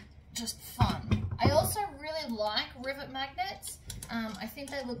just fun. I also really like rivet magnets. I think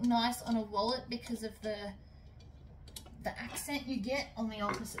they look nice on a wallet because of the accent you get on the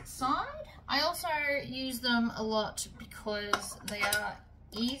opposite side. I also use them a lot because they are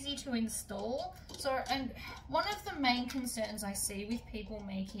easy to install. So, and one of the main concerns I see with people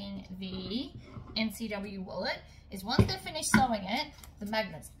making the NCW wallet is once they're finished sewing it, the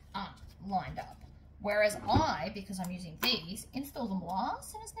magnets aren't lined up. Whereas I, because I'm using these, install them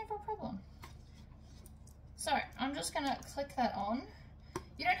last and it's never a problem. So I'm just gonna click that on.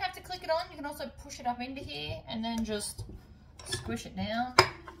 You don't have to click it on, you can also push it up into here and then just squish it down.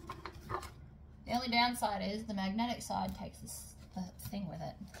 The only downside is the magnetic side takes the thing with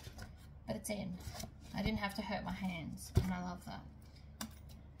it, but it's in. I didn't have to hurt my hands, and I love that.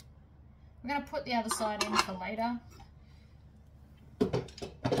 We're going to put the other side in for later. But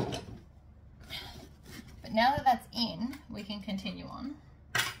now that that's in, we can continue on.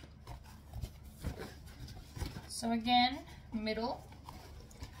 So again, middle.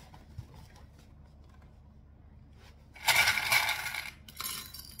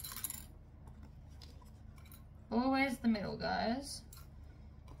 Always the middle, guys.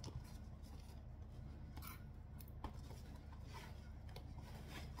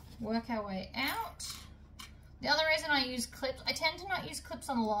 Work our way out. The other reason I use clips, I tend to not use clips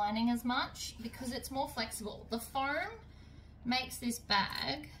on lining as much because it's more flexible. The foam makes this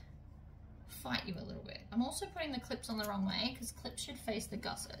bag fight you a little bit. I'm also putting the clips on the wrong way because clips should face the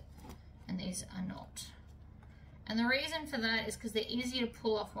gusset and these are not. And the reason for that is because they're easy to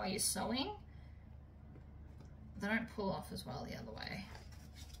pull off while you're sewing. They don't pull off as well the other way.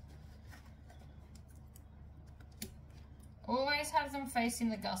 Always have them facing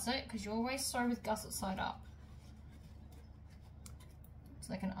the gusset because you always sew with gusset side up. It's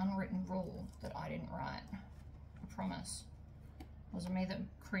like an unwritten rule that I didn't write, I promise. It wasn't me that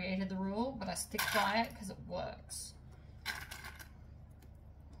created the rule, but I stick by it because it works.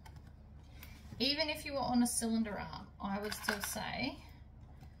 Even if you were on a cylinder arm, I would still say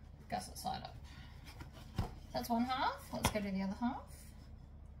gusset side up. That's one half. Let's go to the other half.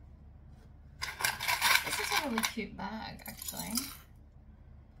 This is a really cute bag, actually.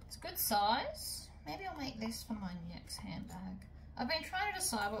 It's good size. Maybe I'll make this for my next handbag. I've been trying to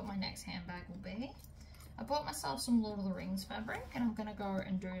decide what my next handbag will be. I bought myself some Lord of the Rings fabric and I'm gonna go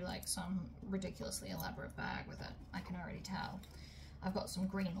and do like some ridiculously elaborate bag with it. I can already tell. I've got some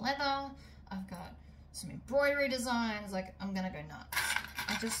green leather. I've got some embroidery designs. Like, I'm gonna go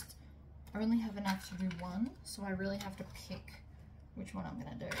nuts. I only have enough to do one, so I really have to pick which one I'm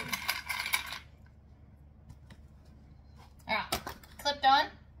gonna do. All right, clipped on,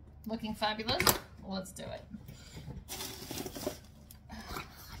 looking fabulous. Let's do it.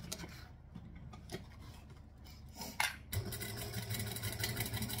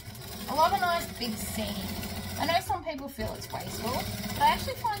 I love a nice big seam. I know some people feel it's wasteful, but I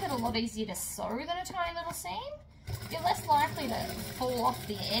actually find it a lot easier to sew than a tiny little seam. You're less likely to fall off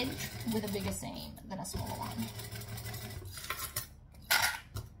the edge with a bigger seam than a smaller one.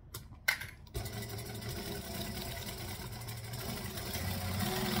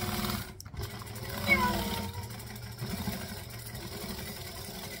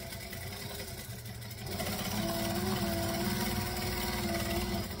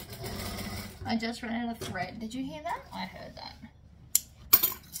 I just ran out of thread. Did you hear that? I heard that.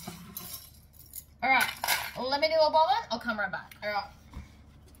 Alright, let me do a bobbin. I'll come right back. Alright,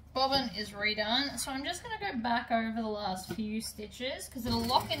 bobbin is redone. So I'm just going to go back over the last few stitches because it'll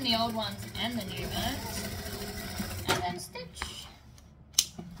lock in the old ones and the new ones. And then stitch.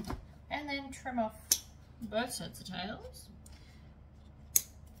 And then trim off both sets of tails.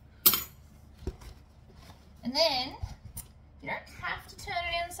 And then you don't have to turn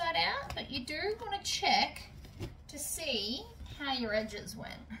it inside out, but you do want to check to see how your edges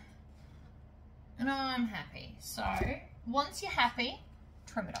went. And I'm happy. So once you're happy,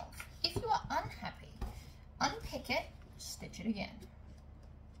 trim it off. If you are unhappy, unpick it, stitch it again.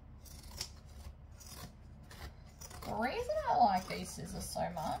 The reason I like these scissors so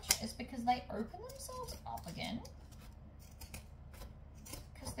much is because they open themselves up again.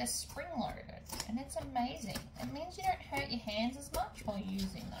 Because they're spring loaded and it's amazing. It means you don't hurt your hands as much while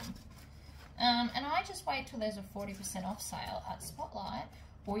using them. And I just wait till there's a 40% off sale at Spotlight,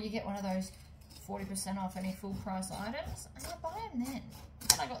 or you get one of those 40% off any full price items, and I buy them then.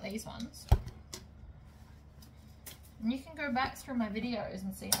 And I got these ones. And you can go back through my videos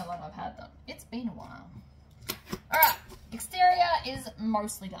and see how long I've had them. It's been a while. Alright, exterior is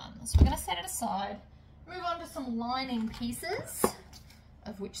mostly done. So we're going to set it aside, move on to some lining pieces,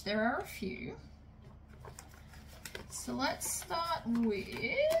 of which there are a few. So let's start with,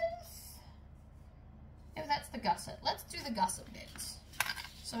 oh, that's the gusset. Let's do the gusset bits.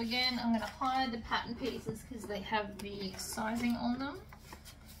 So again, I'm going to hide the pattern pieces because they have the sizing on them.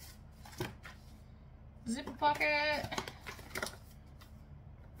 Zipper pocket,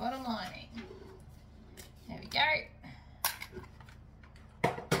 bottom lining. There we go.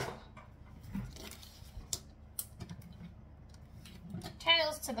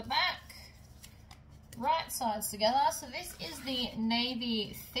 Tails to the back, right sides together. So this is the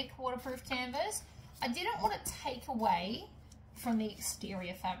navy thick waterproof canvas. I didn't want to take away from the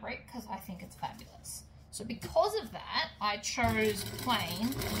exterior fabric because I think it's fabulous. So because of that, I chose plain,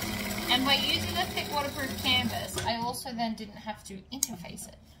 and by using a thick waterproof canvas, I also then didn't have to interface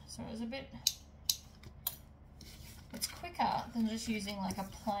it. So it was a bit, it's quicker than just using like a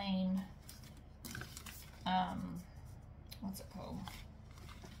plain, what's it called?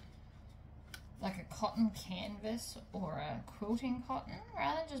 Like a cotton canvas or a quilting cotton,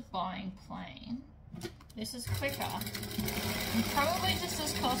 rather than just buying plain. This is quicker and probably just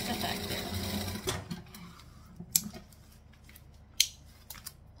as cost effective.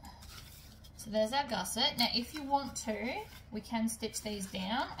 So there's our gusset. Now if you want to, we can stitch these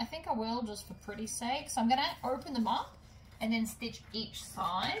down. I think I will just for pretty sake. So I'm going to open them up and then stitch each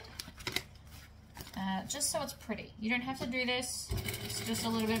side. Just so it's pretty. You don't have to do this. It's just a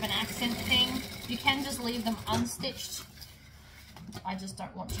little bit of an accent thing. You can just leave them unstitched. I just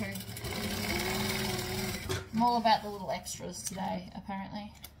don't want to. I'm all about the little extras today,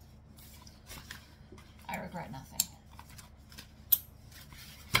 apparently. I regret nothing.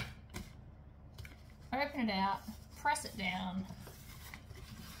 Open it out, press it down.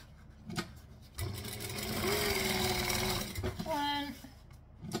 One.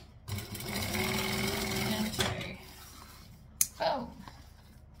 And two. Boom.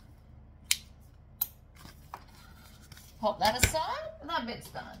 Pop that aside, that bit's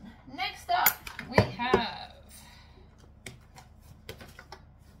done. Next up, we have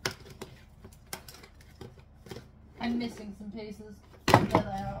I'm missing some pieces. There they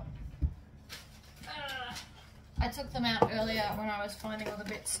are. I took them out earlier when I was finding all the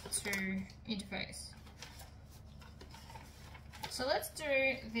bits to interface. So let's do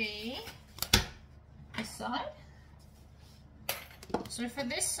this side. So for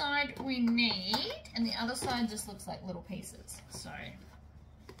this side we need, and the other side just looks like little pieces. So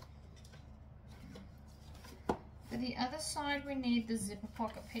for the other side we need the zipper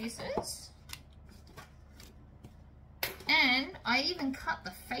pocket pieces. And I even cut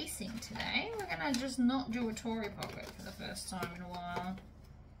the facing today. We're gonna just not do a Tory pocket for the first time in a while.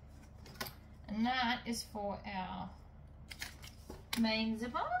 And that is for our main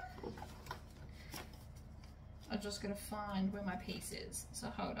zipper. I'm just gonna find where my piece is, so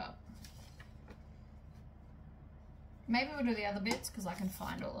hold up. Maybe we'll do the other bits because I can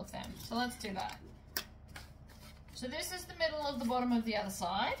find all of them. So let's do that. So this is the middle of the bottom of the other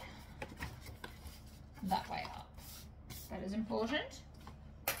side. That way up. That is important.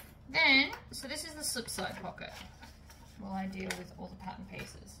 Then, so this is the slip side pocket while I deal with all the pattern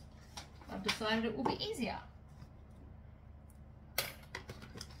pieces. I've decided it will be easier.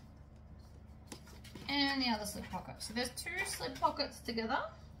 And the other slip pocket. So there's two slip pockets together.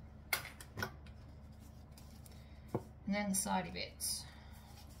 And then the sidey bits.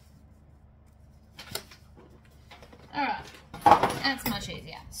 Alright, that's much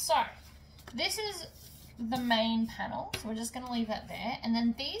easier. So, this is the main panel, so we're just going to leave that there, and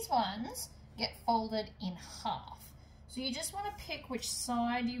then these ones get folded in half. So you just want to pick which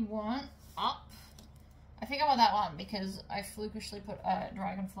side you want up. I think I want that one because I flukishly put a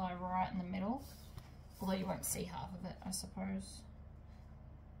dragonfly right in the middle, although you won't see half of it, I suppose.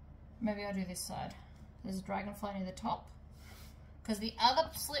 Maybe I'll do this side. There's a dragonfly near the top, because the other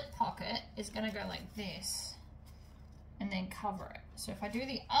slip pocket is going to go like this and then cover it. So if I do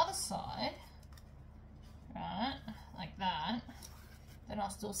the other side, right, like that, then I'll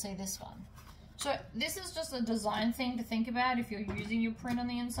still see this one. So this is just a design thing to think about if you're using your print on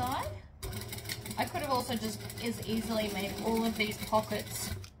the inside. I could have also just as easily made all of these pockets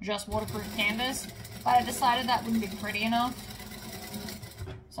just waterproof canvas, but I decided that wouldn't be pretty enough.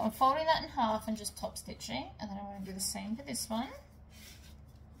 So I'm folding that in half and just top stitching, and then I'm going to do the same for this one.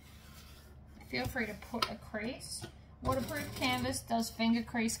 Feel free to put a crease. Waterproof canvas does finger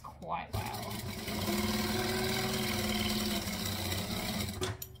crease quite well.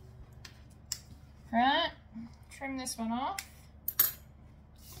 Right, trim this one off.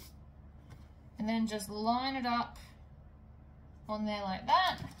 And then just line it up on there like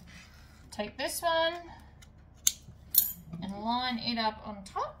that. Take this one and line it up on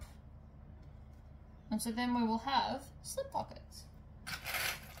top. And so then we will have slip pockets.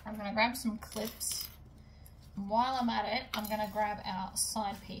 I'm going to grab some clips. And while I'm at it, I'm going to grab our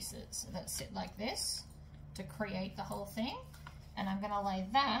side pieces that sit like this to create the whole thing. And I'm going to lay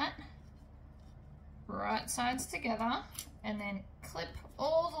that right sides together and then clip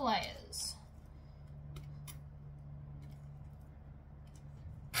all the layers.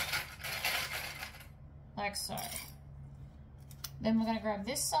 Like so. Then we're going to grab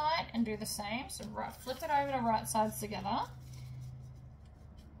this side and do the same. So flip it over to right sides together.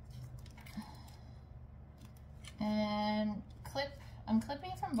 And clip. I'm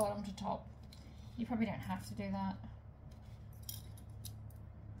clipping from bottom to top. You probably don't have to do that.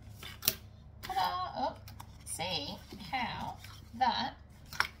 Ta-da! Oh, see how that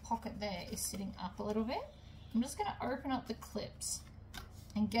pocket there is sitting up a little bit? I'm just going to open up the clips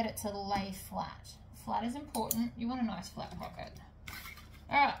and get it to lay flat. Flat is important. You want a nice flat pocket.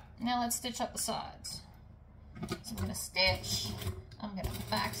 Alright, now let's stitch up the sides. So I'm going to stitch, I'm going to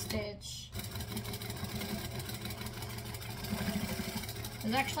back stitch.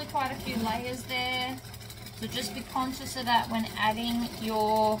 There's actually quite a few layers there, so just be conscious of that when adding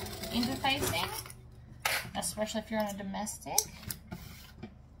your interfacing, especially if you're on a domestic.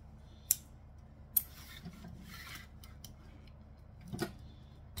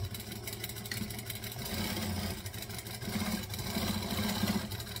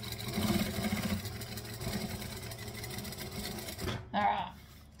 Alright,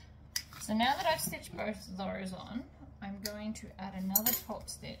 so now that I've stitched both of those on, I'm going to add another top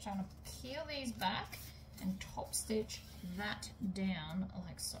stitch. I'm going to peel these back and top stitch that down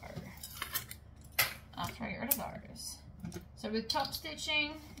like so. After I get rid of those. So with top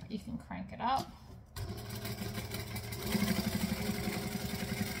stitching, you can crank it up.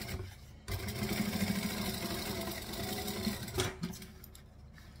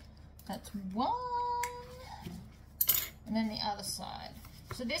 That's one. And then the other side.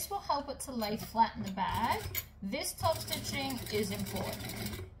 So this will help it to lay flat in the bag. This top stitching is important.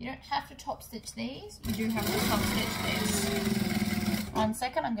 You don't have to top stitch these, you do have to top stitch this. 1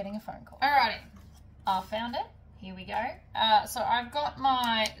 second, I'm getting a phone call. Alrighty, I found it. Here we go. So I've got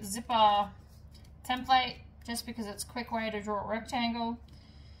my zipper template, just because it's a quick way to draw a rectangle.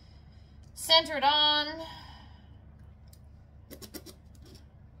 Center it on.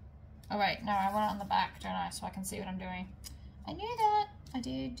 Oh wait, no, I want it on the back, don't I? So I can see what I'm doing. I knew that. I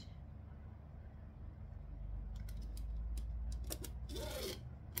did.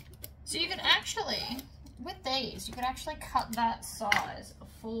 So you can actually, with these, you can actually cut that size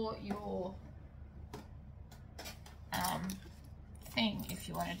for your thing if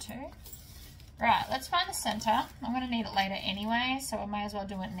you wanted to. Right, let's find the center. I'm going to need it later anyway, so I may as well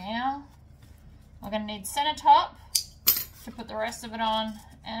do it now. We're going to need center top to put the rest of it on,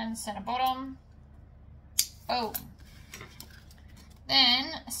 and center bottom. Oh.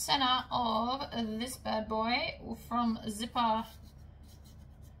 Then center of this bad boy from zipper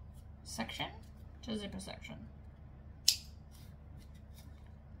section to zipper section.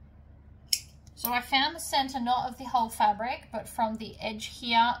 So I found the center not of the whole fabric, but from the edge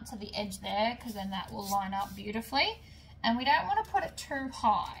here to the edge there, because then that will line up beautifully. And we don't want to put it too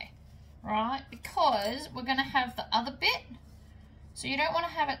high, right? Because we're going to have the other bit. So you don't want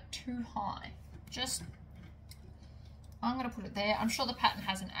to have it too high. Just, I'm going to put it there. I'm sure the pattern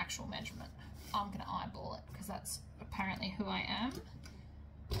has an actual measurement. I'm going to eyeball it because that's apparently who I am.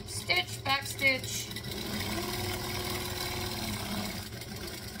 Stitch, back stitch.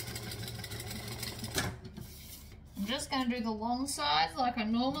 I'm just going to do the long sides like I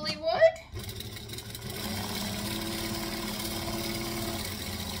normally would.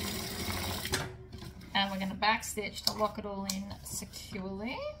 And we're going to back stitch to lock it all in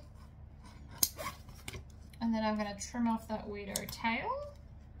securely. And then I'm going to trim off that weirdo tail.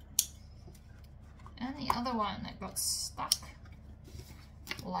 And the other one that got stuck,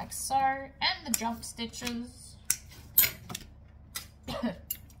 like so. And the jump stitches.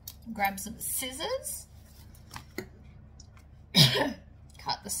 Grab some scissors.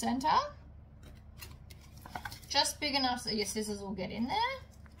 Cut the center. Just big enough so your scissors will get in there.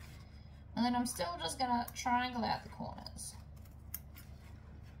 And then I'm still just going to triangle out the corners.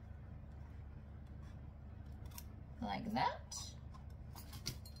 Like that.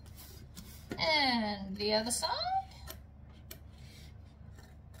 And the other side.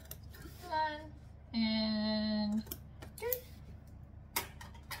 1 and 2.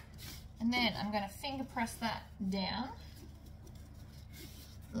 And then I'm going to finger press that down.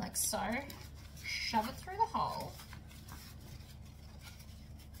 Like so. Shove it through the hole.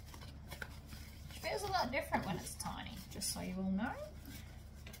 It feels a lot different when it's tiny, just so you all know.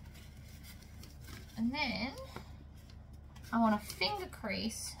 And then I want to finger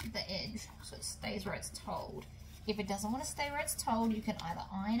crease the edge so it stays where it's told. If it doesn't want to stay where it's told, you can either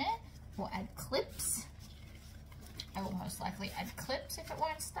iron it or add clips. I will most likely add clips if it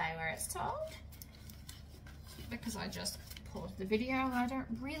won't stay where it's told, because I just paused the video and I don't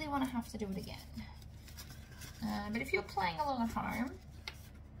really want to have to do it again. But if you're playing along at home,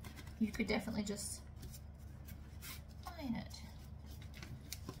 you could definitely just iron it.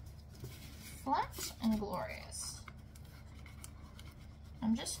 Flat and glorious.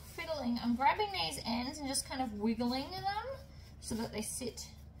 I'm just fiddling, I'm grabbing these ends and just kind of wiggling them so that they sit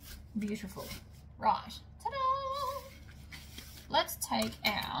beautiful. Right, ta-da! Let's take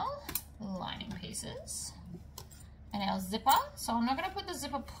our lining pieces and our zipper. So I'm not going to put the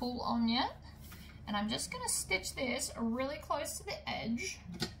zipper pull on yet. And I'm just going to stitch this really close to the edge.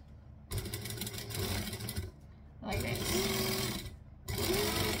 Like this.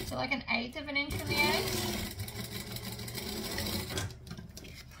 So like an 1/8 of an inch from the edge.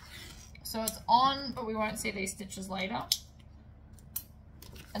 So it's on, but we won't see these stitches later.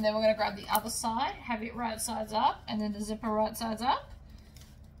 And then we're going to grab the other side, have it right sides up, and then the zipper right sides up.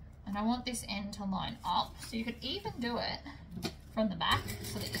 And I want this end to line up. So you could even do it from the back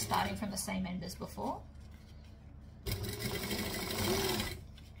so that you're starting from the same end as before.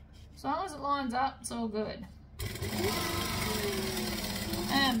 As long as it lines up, it's all good.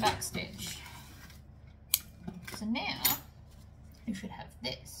 And back stitch. So now you should have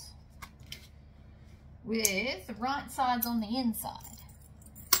this with the right sides on the inside.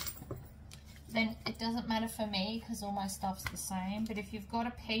 Then it doesn't matter for me because all my stuff's the same, but if you've got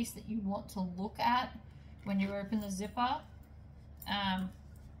a piece that you want to look at when you open the zipper,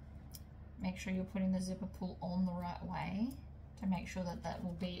 make sure you're putting the zipper pull on the right way to make sure that that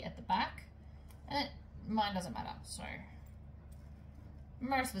will be at the back. And mine doesn't matter, so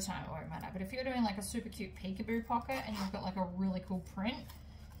most of the time it won't matter. But if you're doing like a super cute peekaboo pocket and you've got like a really cool print,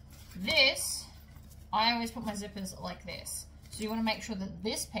 this, I always put my zippers like this. So you want to make sure that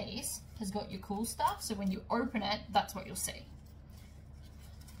this piece has got your cool stuff, so when you open it, that's what you'll see.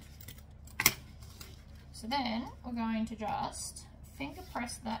 So then we're going to just finger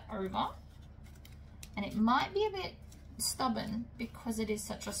press that over, and it might be a bit stubborn because it is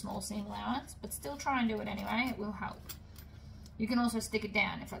such a small seam allowance, but still try and do it anyway, it will help. You can also stick it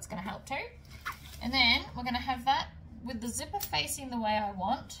down if that's going to help too. And then we're going to have that with the zipper facing the way I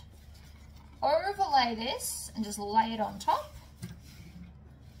want. Overlay this and just lay it on top.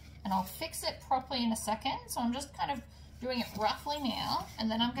 And I'll fix it properly in a second. So I'm just kind of doing it roughly now. And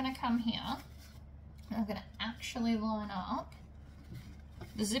then I'm going to come here and I'm going to actually line up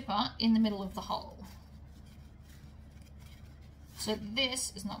the zipper in the middle of the hole. So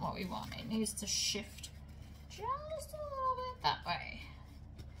this is not what we want. It needs to shift just a little bit that way.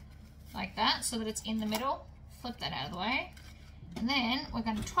 Like that, so that it's in the middle. Flip that out of the way. And then we're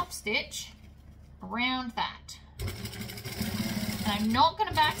going to top stitch around that. And I'm not going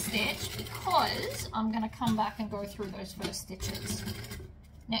to back stitch because I'm going to come back and go through those first stitches.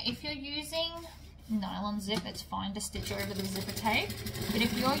 Now if you're using nylon zip, it's fine to stitch over the zipper tape, but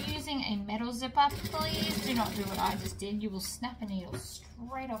if you're using a metal zipper, please do not do what I just did. You will snap a needle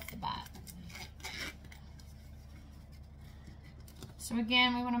straight off the bat. So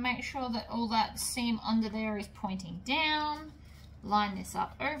again, we want to make sure that all that seam under there is pointing down. Line this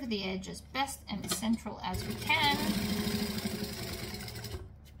up over the edge as best and central as we can.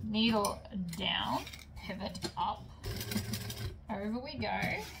 Needle down, pivot up, over we go.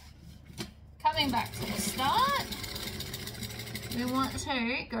 Coming back to the start, we want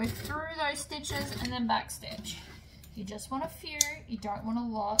to go through those stitches and then back stitch. You just want a few, you don't want a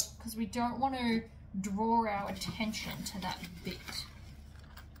lot, because we don't want to draw our attention to that bit.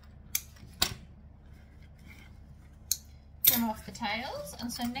 Trim off the tails,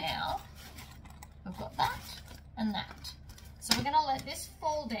 and so now we've got that and that. So we're going to let this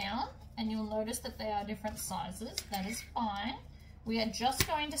fall down, and you'll notice that they are different sizes. That is fine. We are just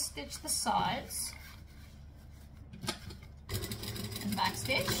going to stitch the sides and back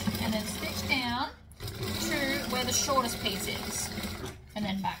stitch, and then stitch down to where the shortest piece is, and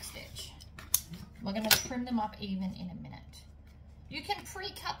then back stitch. We're going to trim them up even in a minute. You can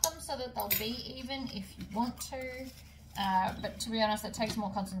pre-cut them so that they'll be even if you want to, but to be honest, it takes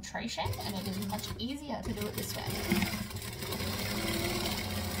more concentration, and it is much easier to do it this way.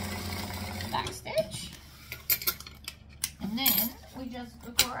 Back stitch, and then we just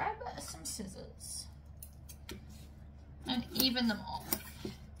grab some scissors and even them off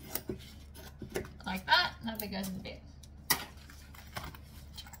like that, and that bit goes in the bin.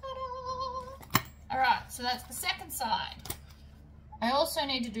 Alright, so that's the second side. I also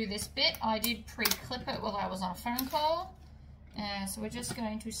need to do this bit. I did pre-clip it while I was on a phone call, so we're just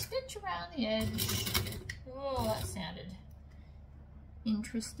going to stitch around the edge. Oh, that sounded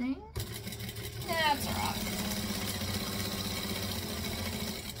interesting. That's alright.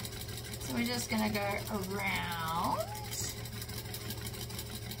 So we're just going to go around.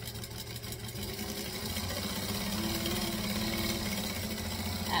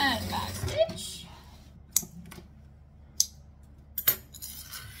 And back stitch.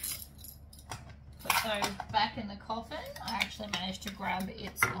 Put those back in the coffin. I actually managed managed to grab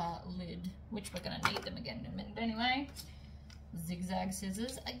its lid, which we're going to need them again in a minute anyway. Zigzag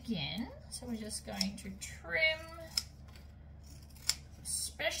scissors again. So we're just going to trim,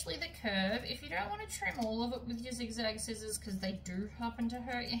 especially the curve. If you don't want to trim all of it with your zigzag scissors because they do happen to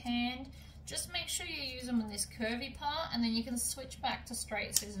hurt your hand, just make sure you use them on this curvy part, and then you can switch back to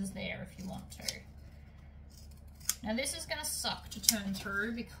straight scissors there if you want to. Now this is going to suck to turn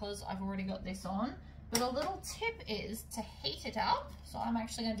through because I've already got this on, but a little tip is to heat it up. So I'm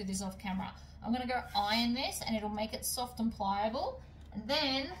actually going to do this off camera. I'm going to go iron this and it'll make it soft and pliable, and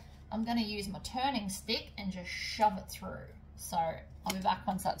then I'm going to use my turning stick and just shove it through. So I'll be back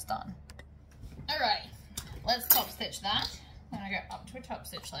once that's done. Alright, let's top stitch that. I'm going to go up to a top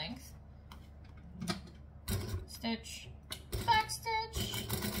stitch length. Stitch, back stitch,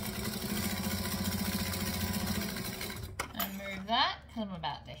 and move that because I'm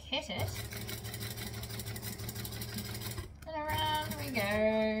about to hit it, and around we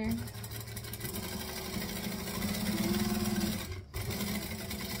go.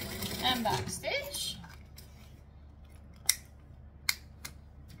 And back stitch.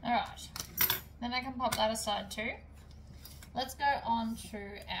 Alright, then I can pop that aside too. Let's go on to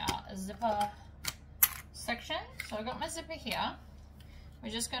our zipper section. So I've got my zipper here.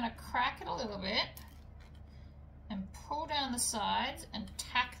 We're just going to crack it a little bit and pull down the sides and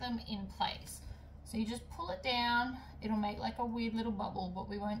tack them in place. So you just pull it down, it'll make like a weird little bubble, but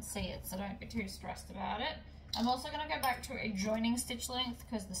we won't see it, so don't be too stressed about it. I'm also going to go back to a joining stitch length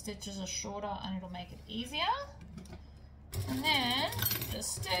because the stitches are shorter and it'll make it easier. And then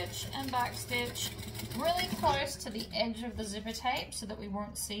just stitch and back stitch really close to the edge of the zipper tape so that we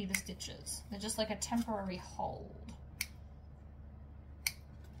won't see the stitches. They're just like a temporary hold.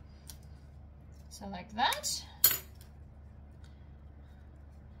 So like that.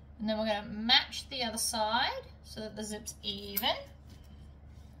 And then we're going to match the other side so that the zip's even.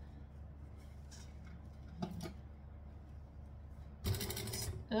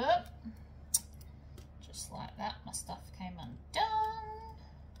 Up. Just like that, my stuff came undone.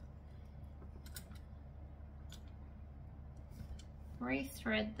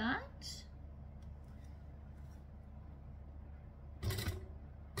 Rethread that.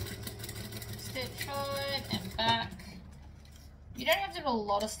 Stitch forward and back. You don't have to do a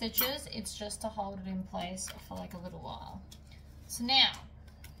lot of stitches, it's just to hold it in place for like a little while. So now,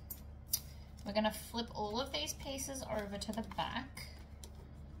 we're going to flip all of these pieces over to the back.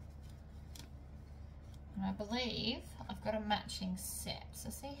 And I believe I've got a matching set. So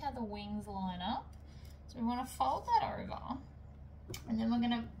see how the wings line up? So we want to fold that over, and then we're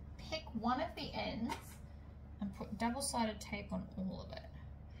going to pick one of the ends and put double-sided tape on all of it.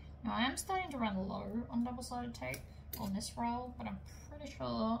 Now I am starting to run low on double-sided tape on this roll, but I'm pretty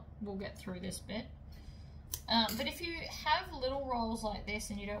sure we'll get through this bit. But if you have little rolls like this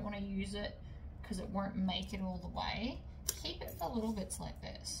and you don't want to use it because it won't make it all the way, keep it for little bits like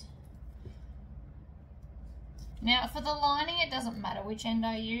this. Now for the lining, it doesn't matter which end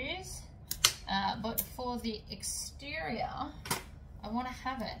I use, but for the exterior, I want to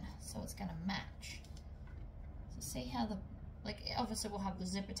have it so it's going to match. So see how the, like obviously we'll have the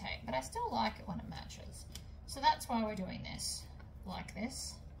zipper tape, but I still like it when it matches. So that's why we're doing this, like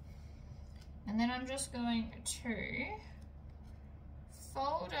this. And then I'm just going to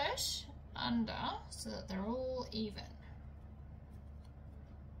fold it under so that they're all even.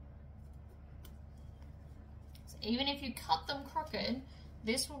 So even if you cut them crooked,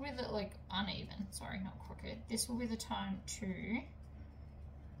 this will be the, like uneven, sorry, not crooked. This will be the time to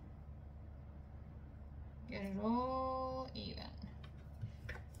get it all even.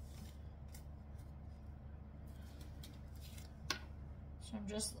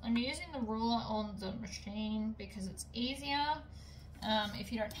 So I'm using the ruler on the machine because it's easier.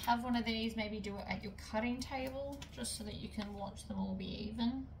 If you don't have one of these, maybe do it at your cutting table just so that you can watch them all be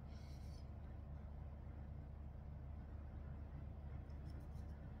even.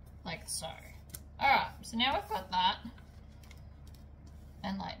 Like so. Alright, so now we've got that.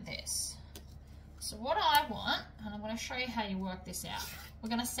 And like this. So what I want, and I'm going to show you how you work this out. We're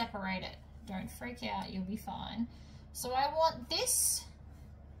going to separate it. Don't freak out, you'll be fine. So I want this.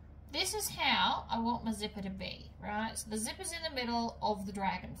 This is how I want my zipper to be, right? So the zipper's in the middle of the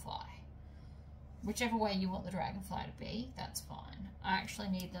dragonfly. Whichever way you want the dragonfly to be, that's fine. I actually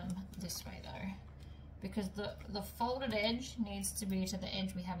need them this way though, because the folded edge needs to be to the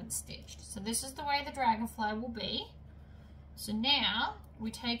edge we haven't stitched. So this is the way the dragonfly will be. So now we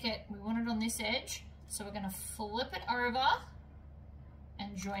take it, we want it on this edge, so we're going to flip it over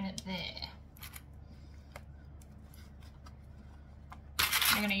and join it there.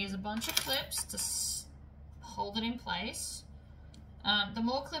 We're going to use a bunch of clips to hold it in place. The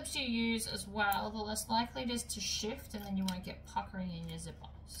more clips you use as well, the less likely it is to shift, and then you won't get puckering in your zipper.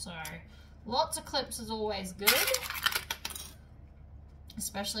 So lots of clips is always good,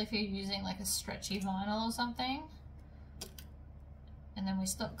 especially if you're using like a stretchy vinyl or something. And then we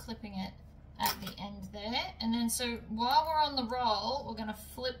stop clipping it at the end there. And then so while we're on the roll, we're gonna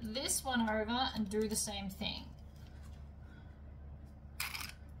flip this one over and do the same thing.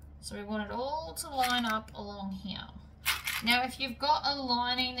 So we want it all to line up along here. Now if you've got a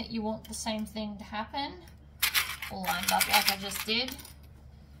lining that you want the same thing to happen, all lined up like I just did,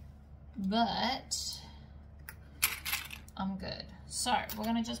 but I'm good. So we're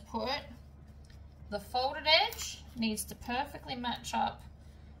gonna just put the folded edge needs to perfectly match up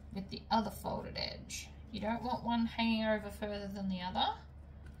with the other folded edge. You don't want one hanging over further than the other.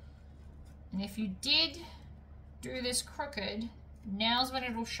 And if you did do this crooked, now's when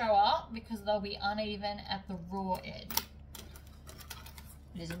it'll show up because they'll be uneven at the raw edge.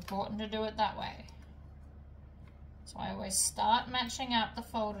 It is important to do it that way. So I always start matching up the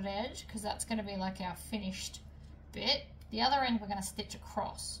folded edge because that's going to be like our finished bit. The other end we're going to stitch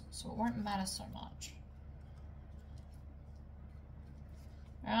across, so it won't matter so much.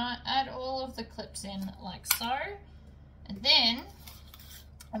 Right, add all of the clips in like so, and then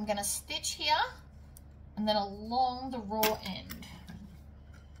I'm going to stitch here and then along the raw end.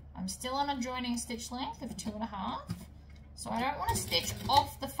 I'm still on a joining stitch length of 2.5, so I don't want to stitch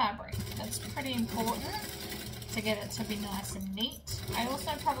off the fabric. That's pretty important to get it to be nice and neat. I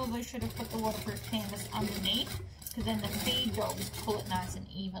also probably should have put the waterproof canvas underneath, because then the feed dogs pull it nice and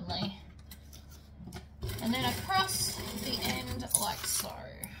evenly. And then across the end like so.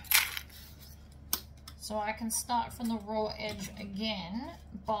 So I can start from the raw edge again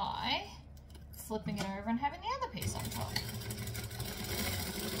by flipping it over and having the other piece on top.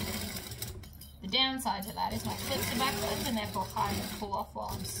 The downside to that is my clips are backwards and therefore hard to pull off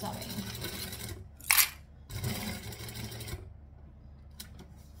while I'm sewing.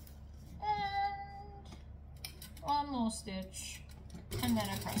 One more stitch, and then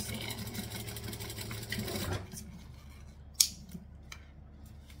across the end.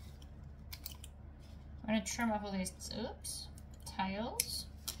 I'm going to trim off all these, tails.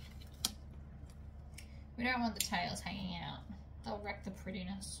 We don't want the tails hanging out. They'll wreck the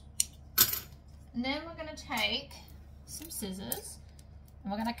prettiness. And then we're going to take some scissors,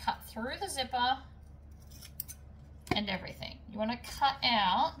 and we're going to cut through the zipper and everything. You want to cut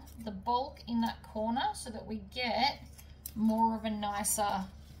out the bulk in that corner so that we get more of a nicer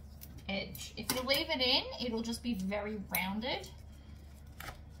edge. If you leave it in, it'll just be very rounded.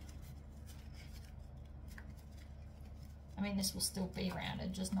 I mean, this will still be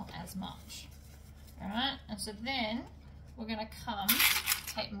rounded, just not as much. Alright, and so then we're going to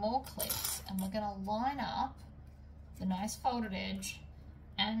take more clips, and we're going to line up the nice folded edge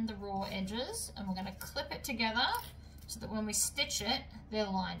and the raw edges, and we're going to clip it together so that when we stitch it, they're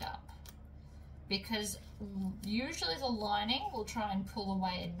lined up. Because usually the lining will try and pull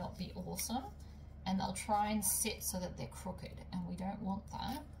away and not be awesome, and they'll try and sit so that they're crooked, and we don't want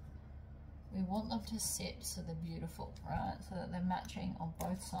that. We want them to sit so they're beautiful, right? So that they're matching on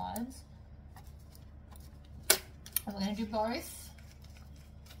both sides. And we're going to do both.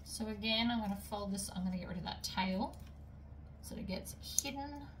 So again, I'm going to fold this, I'm going to get rid of that tail so it gets hidden.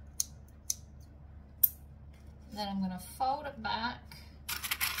 Then I'm going to fold it back,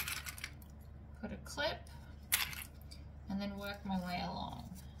 put a clip, and then work my way along.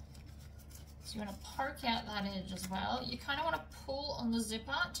 So you want to poke out that edge as well. You kind of want to pull on the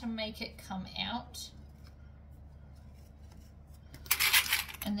zipper to make it come out.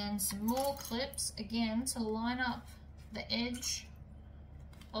 And then some more clips, again, to line up the edge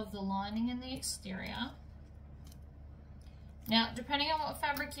of the lining in the exterior. Now, depending on what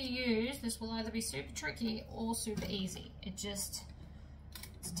fabric you use, this will either be super tricky or super easy. It's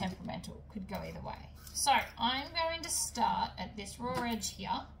temperamental, could go either way. So, I'm going to start at this raw edge here.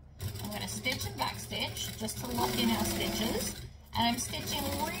 I'm going to stitch and back stitch just to lock in our stitches. And I'm stitching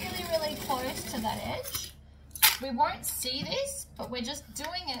really, really close to that edge. We won't see this, but we're just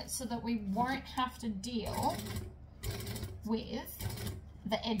doing it so that we won't have to deal with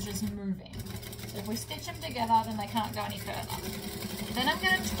the edges moving. So if we stitch them together, then they can't go any further. Then I'm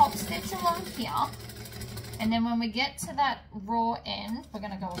going to top stitch along here, and then when we get to that raw end, we're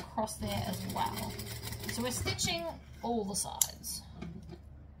going to go across there as well. So we're stitching all the sides.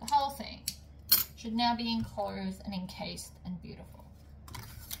 The whole thing should now be enclosed and encased and beautiful.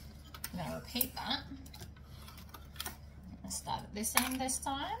 I'm going to repeat that. I'm going to start at this end this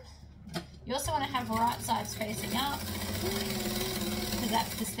time. You also want to have right sides facing up, because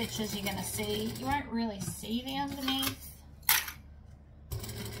that's the stitches you're going to see. You won't really see the underneath,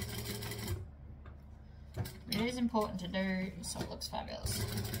 It is important to do so it looks fabulous.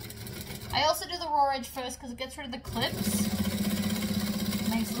 I also do the raw edge first because it gets rid of the clips.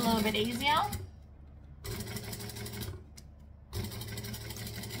 Makes it a little bit easier.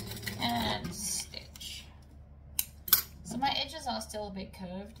 And stitch. So my edges are still a bit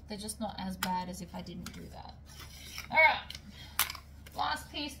curved. They're just not as bad as if I didn't do that. Alright.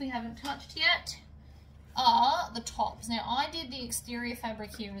 Last piece we haven't touched yet are the tops. Now I did the exterior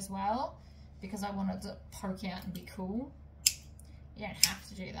fabric here as well because I wanted to poke out and be cool. You don't have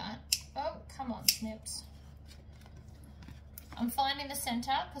to do that. Oh, come on, snips. I'm finding the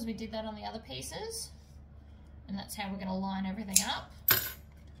center because we did that on the other pieces. And that's how we're going to line everything up.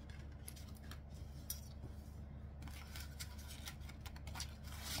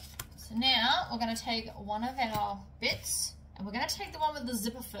 So now we're going to take one of our bits and we're going to take the one with the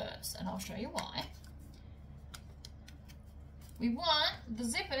zipper first, and I'll show you why. We want the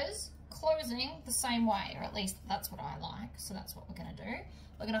zippers closing the same way, or at least that's what I like, so that's what we're going to do.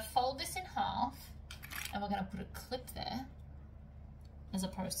 We're going to fold this in half and we're going to put a clip there as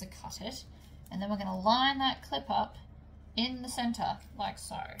opposed to cut it, and then we're going to line that clip up in the center like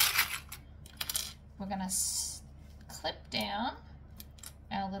so. We're going to clip down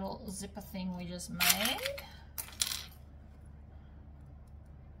our little zipper thing we just made.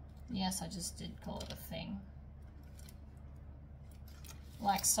 Yes, I just did call it a thing.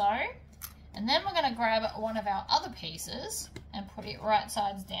 Like so. And then we're going to grab one of our other pieces and put it right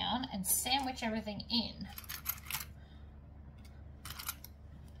sides down and sandwich everything in.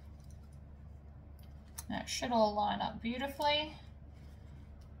 That should all line up beautifully.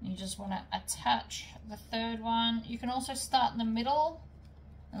 You just want to attach the third one. You can also start in the middle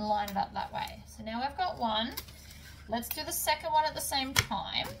and line it up that way. So now we've got one. Let's do the second one at the same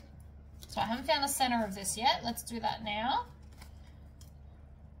time. So I haven't found the center of this yet. Let's do that now.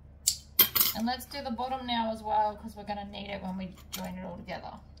 And let's do the bottom now as well because we're going to need it when we join it all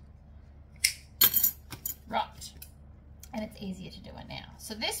together. Right. And it's easier to do it now.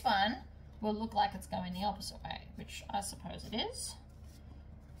 So this one will look like it's going the opposite way, which I suppose it is.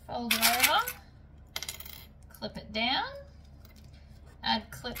 Fold it over. Clip it down.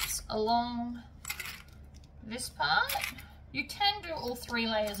 Add clips along this part. You can do all 3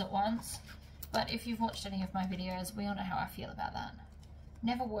 layers at once, but if you've watched any of my videos, we all know how I feel about that.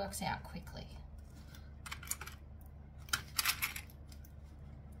 Never works out quickly.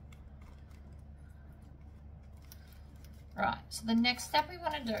 Right, so the next step we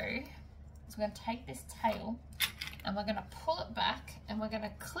want to do is we're going to take this tail and we're going to pull it back and we're going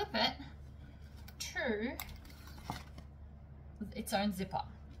to clip it to its own zipper.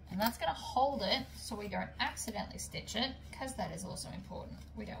 And that's going to hold it so we don't accidentally stitch it, because that is also important.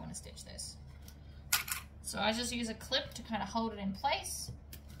 We don't want to stitch this. So I just use a clip to kind of hold it in place.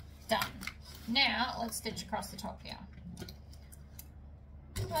 Done. Now let's stitch across the top here.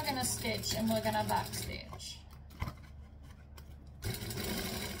 We're going to stitch and we're going to back stitch.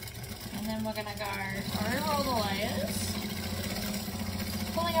 And then we're going to go over all the layers,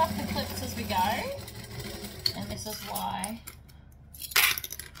 pulling off the clips as we go. And this is why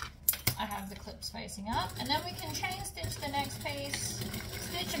I have the clips facing up. And then we can chain stitch the next piece,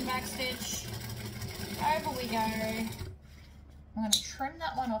 stitch and back stitch. Over we go. I'm going to trim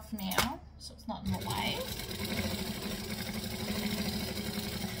that one off now so it's not in the way.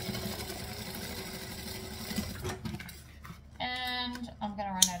 And I'm going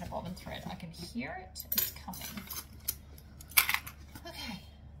to run out of bobbin thread. I can hear it. It's coming. Okay,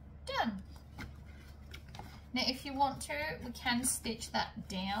 done. Now if you want to, we can stitch that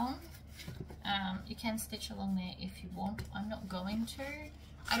down. You can stitch along there if you want. I'm not going to.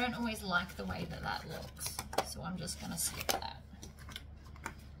 I don't always like the way that that looks, so I'm just going to skip that.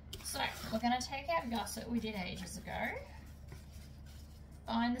 So we're going to take our gusset we did ages ago,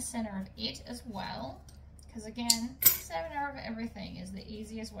 find the center of it as well, because again, center of everything is the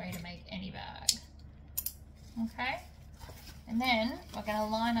easiest way to make any bag. Okay, and then we're going to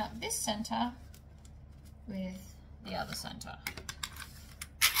line up this center with the other center.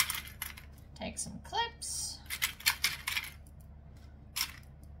 Take some clips.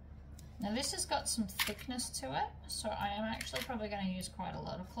 Now this has got some thickness to it, so I am actually probably going to use quite a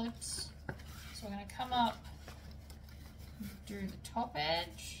lot of clips. So we're going to come up, do the top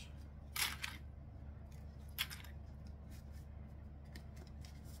edge.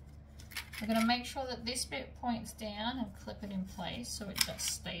 We're going to make sure that this bit points down and clip it in place so it just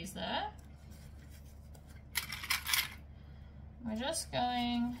stays there. We're just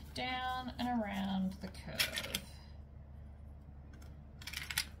going down and around the curve.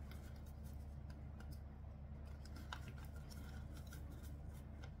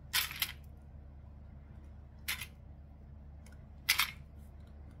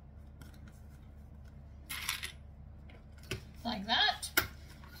 like that.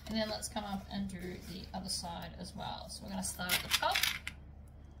 And then let's come up and do the other side as well. So we're going to start at the top,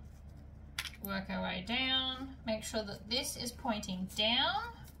 work our way down, make sure that this is pointing down.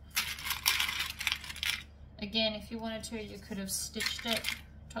 Again, if you wanted to, you could have stitched it,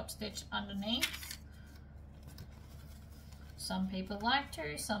 top stitch underneath. Some people like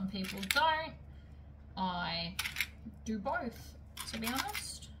to, some people don't. I do both, to be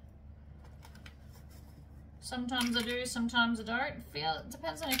honest. Sometimes I do, sometimes I don't. It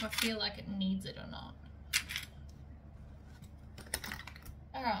depends on if I feel like it needs it or not.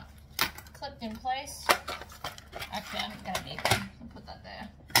 Alright, clipped in place. Actually, I'm going to need one. I'll put that there.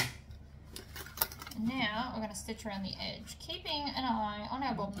 And now we're going to stitch around the edge, keeping an eye on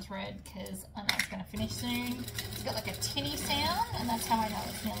our bobbin thread because I know it's going to finish soon. It's got like a tinny sound, and that's how I know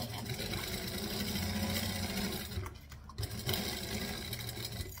it's nearly empty.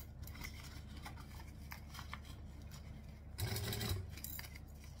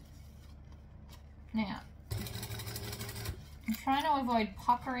 Now, I'm trying to avoid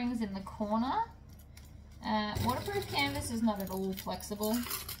puckerings in the corner. Waterproof canvas is not at all flexible.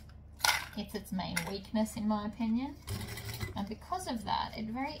 It's its main weakness, in my opinion. And because of that, it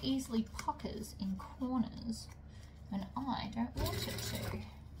very easily puckers in corners when I don't want it to.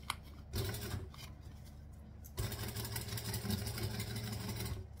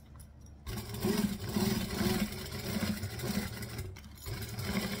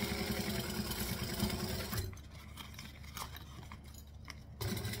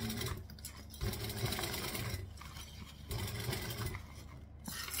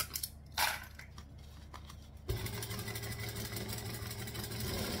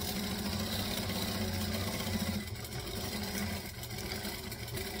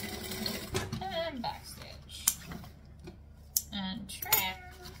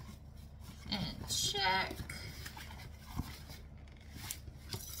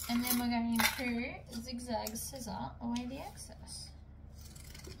 And then we're going to zigzag scissor away the excess.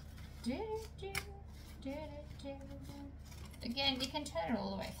 Again, you can turn it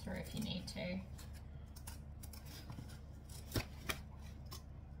all the way through if you need to.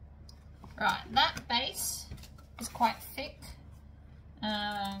 Right, that base is quite thick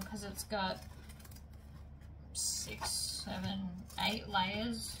because it's got 6, 7, 8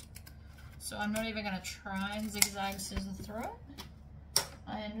 layers. So I'm not even going to try and zigzag scissor through it.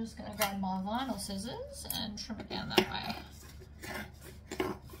 I am just going to grab my vinyl scissors and trim it down that way.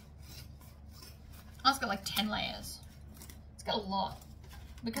 Oh, it's got like 10 layers. It's got a lot.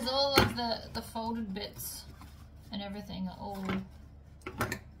 Because all of the folded bits and everything are all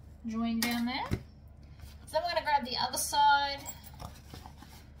joined down there. So then we're going to grab the other side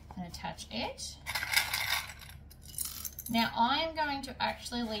and attach it. Now I am going to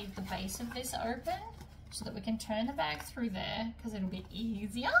actually leave the base of this open so that we can turn the bag through there because it'll be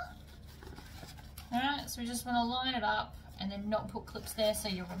easier. Alright, so we just want to line it up and then not put clips there so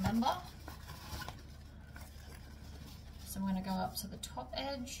you remember. So we're going to go up to the top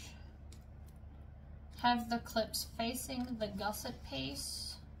edge, have the clips facing the gusset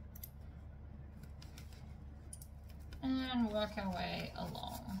piece, and work our way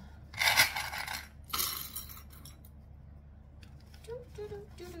along.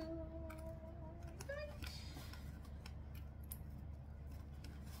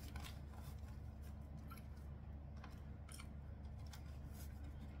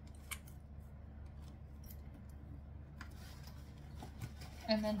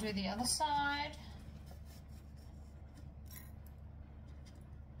 And then do the other side.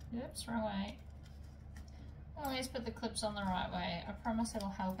 Oops, wrong way. Always put the clips on the right way. I promise it'll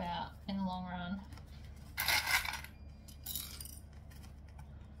help out in the long run.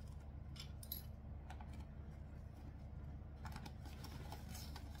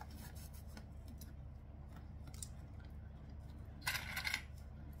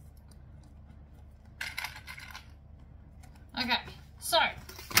 Okay, so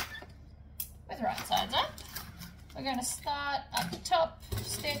with right sides up, we're going to start at the top,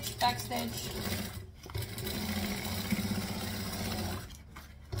 stitch, back stitch.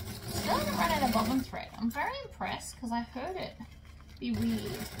 Still haven't run out of bobbin thread. I'm very impressed because I heard it be weird.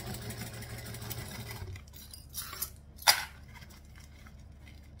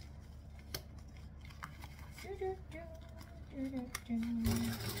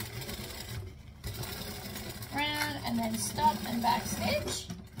 Round and then stop and back stitch.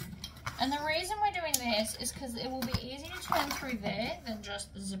 And the reason we're doing this is because it will be easier to turn through there than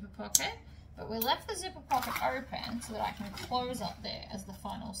just the zipper pocket, but we left the zipper pocket open so that I can close up there as the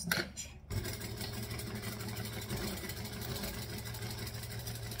final stitch.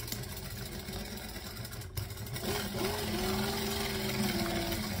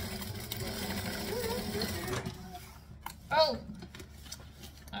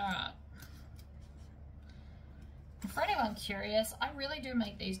 curious, I really do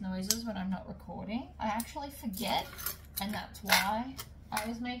make these noises when I'm not recording. I actually forget, and that's why I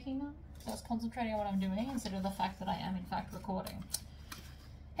was making them. So I was concentrating on what I'm doing instead of the fact that I am in fact recording.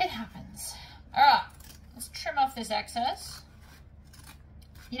 It happens. Alright, let's trim off this excess.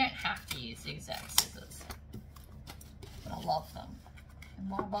 You don't have to use zigzag scissors, but I love them. And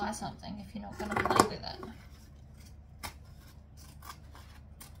why buy something if you're not going to play with it?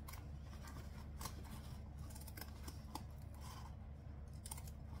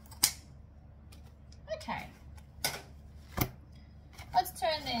 Okay, let's turn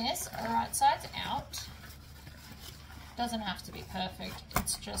this right sides out. Doesn't have to be perfect,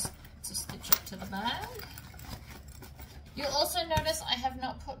 it's just to stitch it to the bag. You'll also notice I have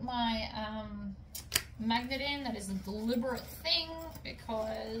not put my magnet in. That is a deliberate thing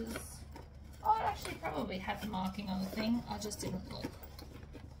because I actually probably had the marking on the thing, I just didn't look.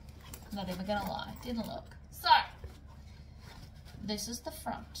 Not even gonna lie, didn't look. So, this is the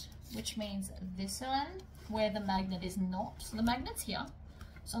front, which means this one where the magnet is not. So the magnet's here.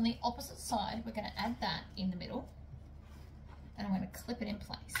 So on the opposite side, we're gonna add that in the middle and I'm gonna clip it in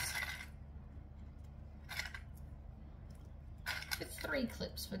place. With 3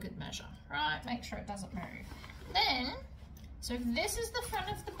 clips for good measure, right? Make sure it doesn't move. Then, so this is the front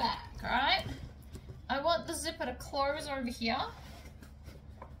of the bag, right? I want the zipper to close over here.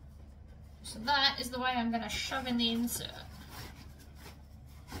 So that is the way I'm gonna shove in the insert.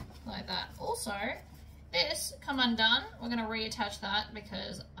 Like that. Also, this come undone. We're going to reattach that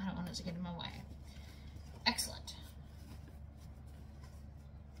because I don't want it to get in my way. Excellent.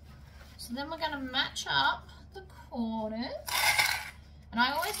 So then we're going to match up the corners. And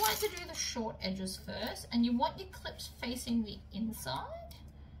I always like to do the short edges first. And you want your clips facing the inside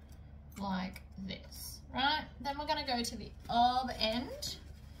like this, right? Then we're going to go to the other end.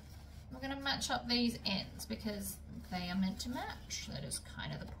 We're going to match up these ends because they are meant to match. That is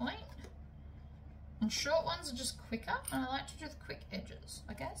kind of the point. And short ones are just quicker, and I like to do the quick edges,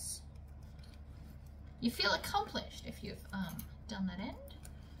 I guess. You feel accomplished if you've done that end.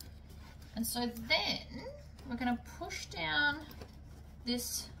 And so then we're going to push down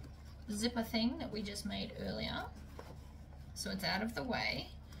this zipper thing that we just made earlier, so it's out of the way.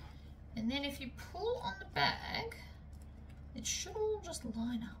 And then if you pull on the bag, it should all just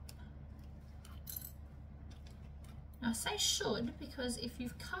line up. Now I say should because if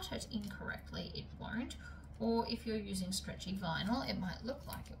you've cut it incorrectly, it won't. Or if you're using stretchy vinyl, it might look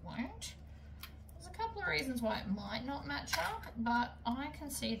like it won't. There's a couple of reasons why it might not match up, but I can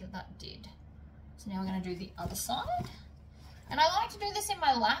see that that did. So now we're going to do the other side. And I like to do this in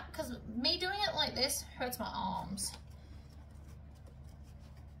my lap because me doing it like this hurts my arms.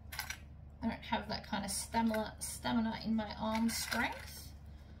 I don't have that kind of stamina in my arm strength,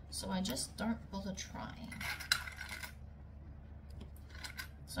 so I just don't bother trying.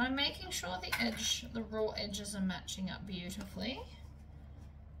 So I'm making sure the raw edges are matching up beautifully,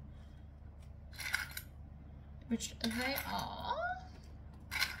 which they are,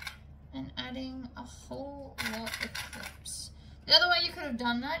 and adding a whole lot of clips. The other way you could have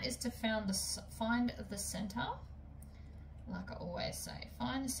done that is to find the center, like I always say,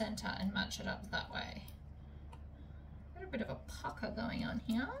 find the center and match it up that way. Got a bit of a pucker going on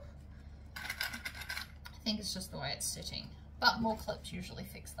here. I think it's just the way it's sitting. But more clips usually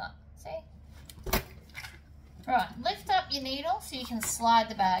fix that. See? Right, lift up your needle so you can slide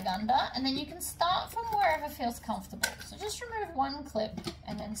the bag under, and then you can start from wherever feels comfortable. So just remove one clip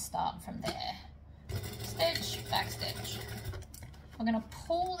and then start from there. Stitch, back stitch. We're going to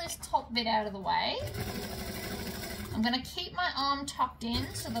pull this top bit out of the way. I'm going to keep my arm tucked in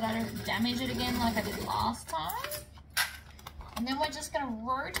so that I don't damage it again like I did last time. And then we're just going to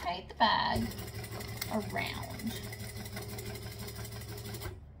rotate the bag around.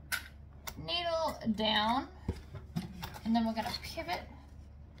 Needle down, and then we're going to pivot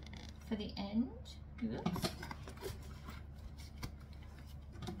for the end. Oops.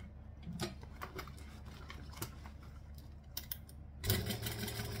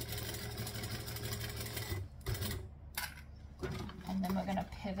 And then we're going to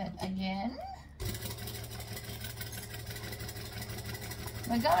pivot again.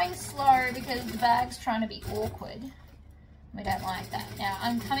 We're going slow because the bag's trying to be awkward. We don't like that. Now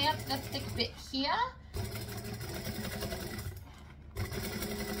I'm coming up to the thick bit here.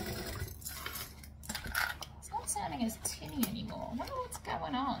 It's not sounding as tinny anymore. I wonder what's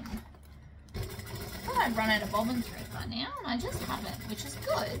going on. I thought I'd run out of bobbin thread by now, and I just haven't, which is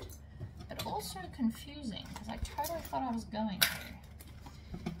good, but also confusing because I totally thought I was going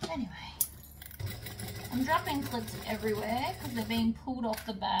to. Anyway, I'm dropping clips everywhere because they're being pulled off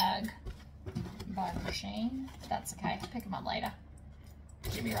the bag by the machine. That's okay, pick them up later.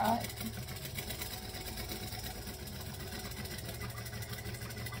 Should be right.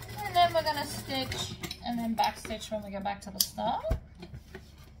 And then we're gonna stitch and then back stitch when we go back to the start.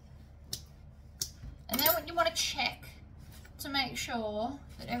 And then what you want to check to make sure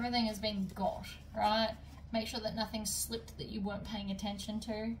that everything has been got, right? Make sure that nothing slipped that you weren't paying attention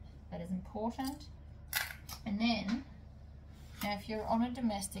to. That is important. And then, now if you're on a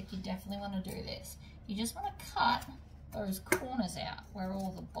domestic, you definitely want to do this. You just want to cut those corners out where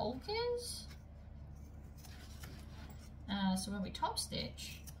all the bulk is. So when we top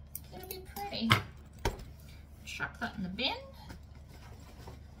stitch, it'll be pretty. Chuck that in the bin.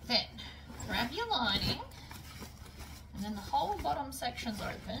 Then grab your lining, and then the whole bottom section's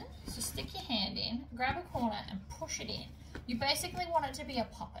open. So stick your hand in, grab a corner and push it in. You basically want it to be a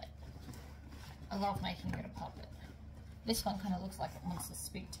puppet. I love making it a puppet. This one kind of looks like it wants to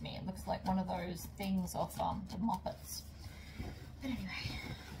speak to me. It looks like one of those things off the Muppets. But anyway,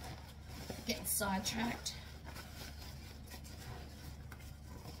 getting sidetracked.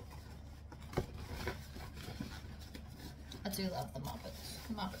 I do love the Muppets.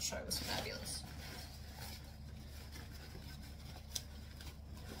 The Muppet Show was fabulous.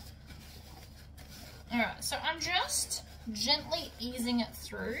 Alright, so I'm just gently easing it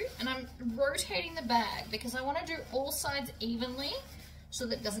through, and I'm rotating the bag because I want to do all sides evenly so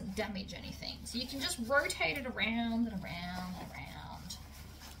that it doesn't damage anything. So you can just rotate it around and around and around.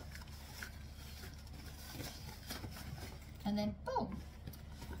 And then boom.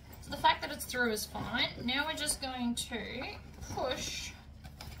 So the fact that it's through is fine. Now we're just going to push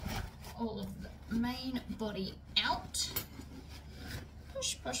all of the main body out.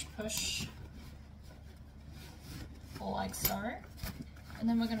 Push, push, push. Like so, and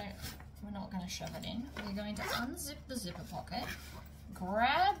then we're not gonna shove it in. We're going to unzip the zipper pocket,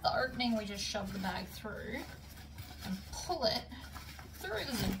 grab the opening we just shoved the bag through, and pull it through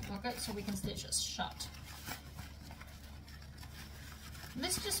the zipper pocket so we can stitch it shut.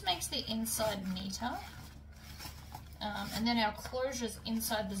 This just makes the inside neater, and then our closure's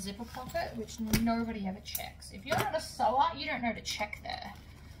inside the zipper pocket, which nobody ever checks. If you're not a sewer, you don't know to check there,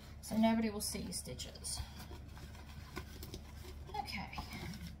 so nobody will see your stitches. Okay,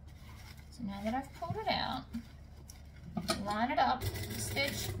 so now that I've pulled it out, line it up,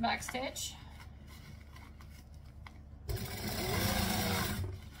 stitch, back stitch.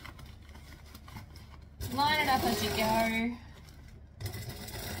 Line it up as you go,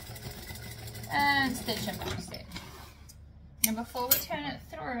 and stitch and back stitch. Now before we turn it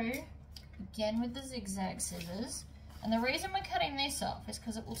through, again with the zigzag scissors, and the reason we're cutting this off is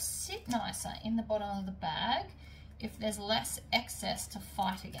because it will sit nicer in the bottom of the bag if there's less excess to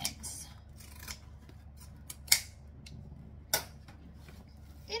fight against.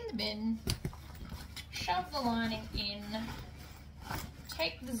 In the bin, shove the lining in,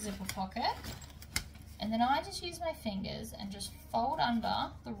 take the zipper pocket, and then I just use my fingers and just fold under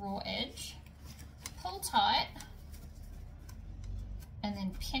the raw edge, pull tight, and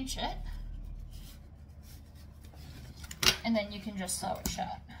then pinch it, and then you can just sew it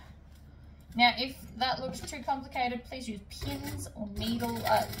shut. Now, if that looks too complicated, please use pins or needle,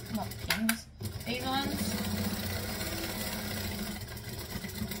 not pins, these ones.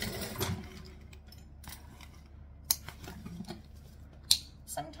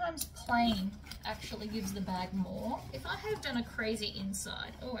 Sometimes plain actually gives the bag more. If I had done a crazy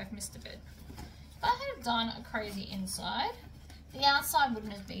inside, oh, I've missed a bit. If I had done a crazy inside, the outside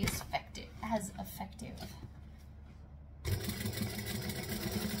wouldn't be as effective.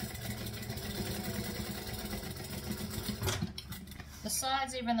 The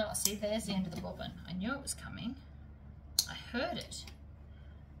sides, even though, see, there's the end of the bobbin. I knew it was coming. I heard it.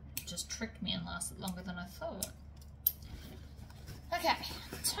 It just tricked me and lasted longer than I thought. Okay,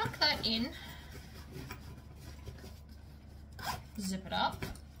 tuck that in. Zip it up.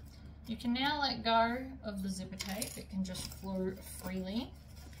 You can now let go of the zipper tape. It can just flow freely.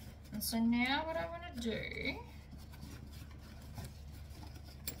 And so now what I want to do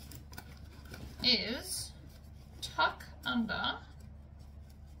is tuck under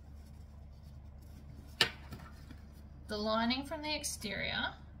the lining from the exterior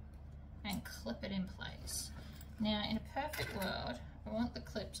and clip it in place. Now, in a perfect world, I want the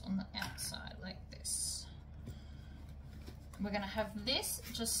clips on the outside like this. We're going to have this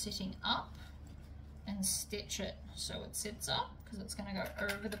just sitting up and stitch it so it sits up because it's going to go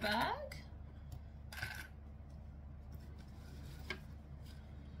over the bag.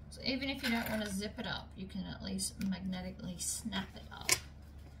 So even if you don't want to zip it up, you can at least magnetically snap it up.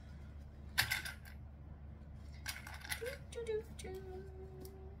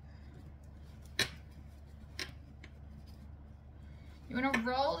 You want to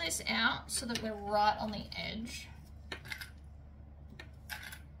roll this out so that we're right on the edge.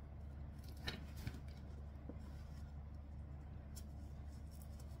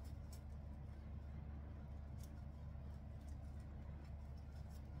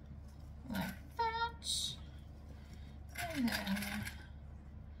 Like that. And then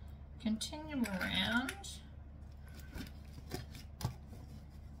continue around.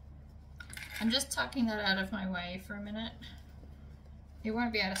 I'm just tucking that out of my way for a minute. It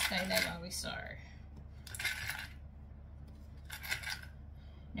won't be able to stay there while we sew.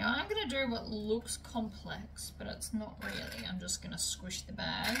 Now I'm going to do what looks complex, but it's not really. I'm just going to squish the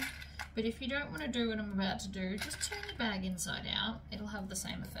bag. But if you don't want to do what I'm about to do, just turn your bag inside out. It'll have the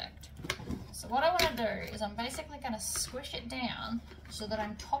same effect. So what I want to do is I'm basically going to squish it down so that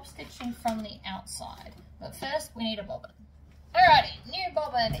I'm top stitching from the outside. But first we need a bobbin. Alrighty, new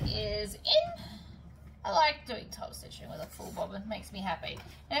bobbin is in. I like doing top stitching with a full bobbin, makes me happy.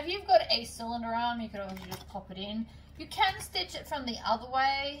 Now if you've got a cylinder arm, you could obviously just pop it in. You can stitch it from the other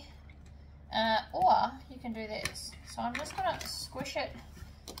way, or you can do this. So I'm just going to squish it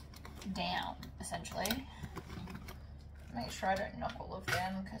down, essentially. Make sure I don't knock all of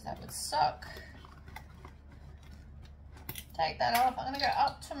them because that would suck. Take that off. I'm going to go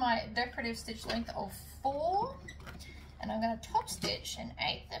up to my decorative stitch length of 4. And I'm going to top stitch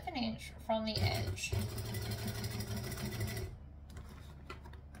 1/8 of an inch from the edge.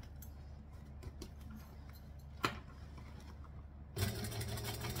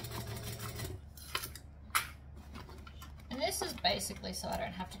 And this is basically so I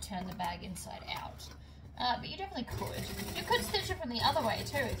don't have to turn the bag inside out. But you definitely could. You could stitch it from the other way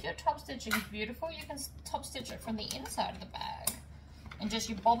too. If your top stitching is beautiful, you can top stitch it from the inside of the bag. And just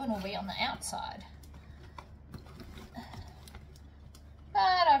your bobbin will be on the outside.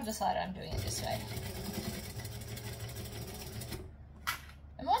 But I've decided I'm doing it this way.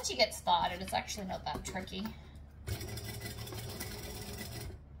 And once you get started, it's actually not that tricky.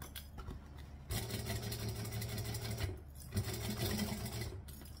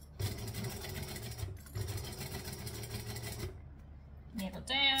 Needle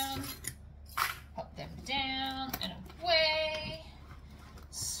down, pop them down and away,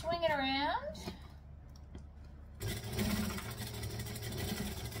 swing it around.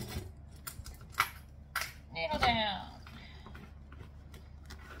 Needle down.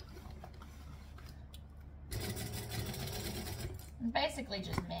 I'm basically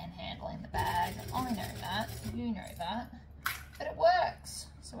just manhandling the bag. I know that, you know that, but it works,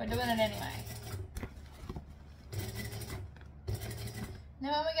 so we're doing it anyway.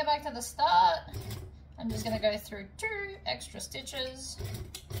 Now when we get back to the start, I'm just going to go through 2 extra stitches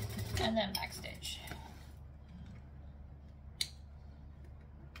and then back stitch.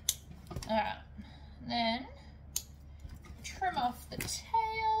 Alright. Then trim off the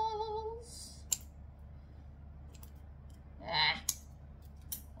tails,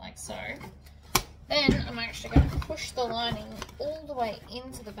 like so. Then I'm actually going to push the lining all the way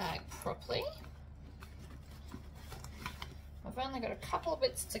into the bag properly. I've only got a couple of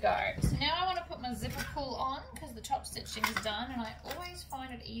bits to go. So now I want to put my zipper pull on because the top stitching is done, and I always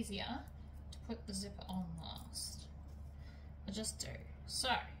find it easier to put the zipper on last. I just do. So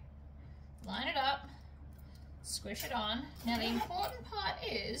line it up, squish it on. Now the important part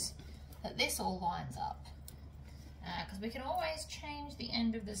is that this all lines up, because we can always change the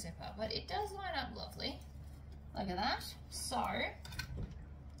end of the zipper, but it does line up lovely. Look at that. So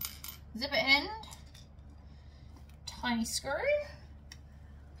zipper end, tiny screw,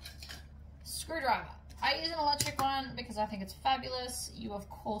 screwdriver. I use an electric one because I think it's fabulous. You of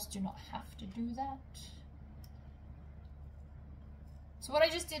course do not have to do that. So what I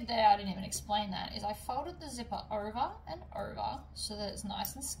just did there, I didn't even explain that, is I folded the zipper over and over so that it's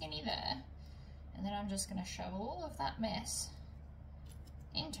nice and skinny there. And then I'm just going to shove all of that mess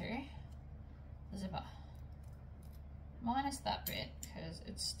into the zipper. Minus that bit because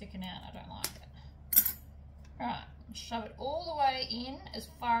it's sticking out, I don't like it. Alright, shove it all the way in as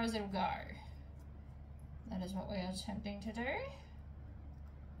far as it'll go. That is what we are attempting to do.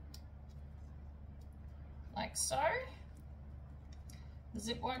 Like so. The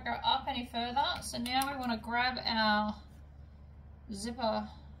zip won't go up any further, so now we want to grab our zipper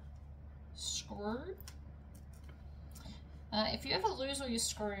screw. If you ever lose all your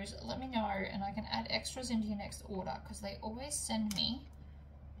screws, let me know and I can add extras into your next order, because they always send me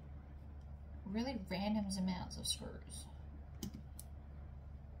really random amounts of screws.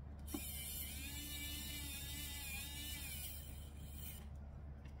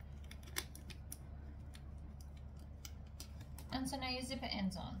 And so now your zipper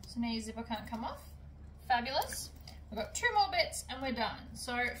ends on. So now your zipper can't come off. Fabulous. We've got 2 more bits and we're done.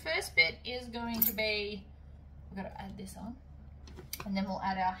 So first bit is going to be, we've got to add this on, and then we'll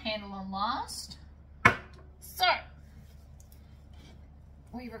add our handle on last. So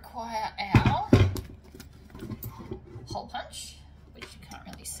we require our hole punch, which you can't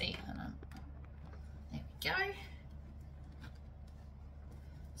really see. There we go.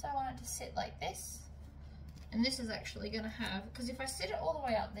 So I want it to sit like this. And this is actually going to have, because if I sit it all the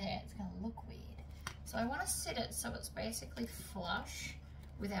way up there, it's going to look weird. So I want to sit it so it's basically flush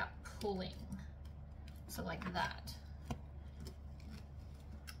without pulling. So like that.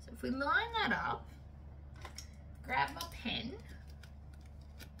 So if we line that up, grab my pen,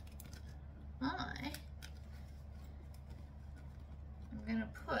 I'm going to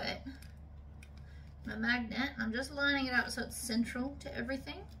put my magnet, I'm just lining it up so it's central to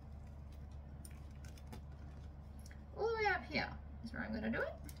everything. All the way up here is where I'm going to do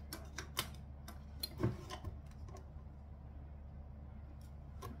it.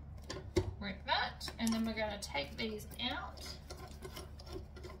 Like that, and then we're going to take these out.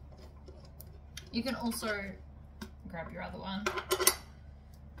 You can also grab your other one,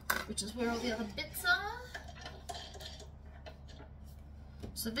 which is where all the other bits are.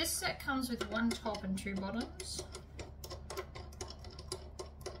 So this set comes with 1 top and 2 bottoms.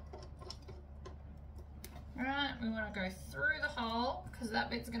 Alright, we want to go through the hole because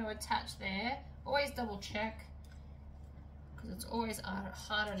that bit's going to attach there. Always double check because it's always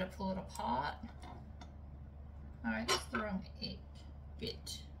harder to pull it apart. Alright, that's the wrong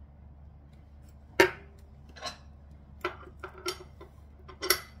bit.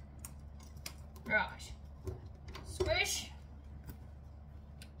 Right, squish,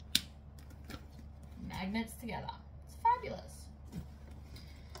 magnets together. It's fabulous.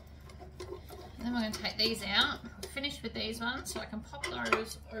 And then we're going to take these out. We're finished with these ones, so I can pop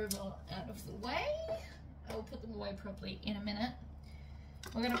those over out of the way. I will put them away properly in a minute.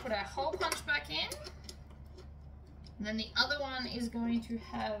 We're going to put our hole punch back in. And then the other one is going to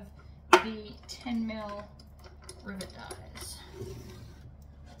have the 10mm rivet dies.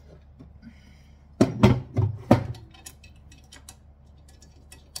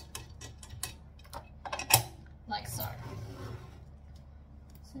 Like so.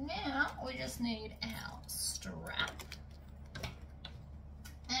 So now we just need our strap.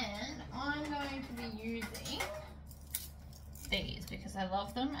 And I'm going to be using these because I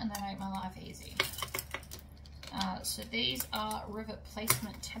love them and they make my life easy. So these are rivet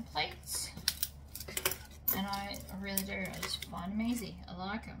placement templates, and I really do. I just find them easy. I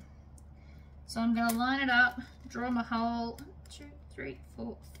like them. So I'm going to line it up, draw my hole, 2, 3,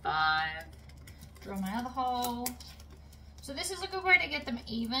 4, 5, draw my other hole. So this is a good way to get them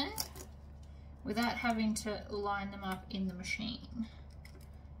even without having to line them up in the machine.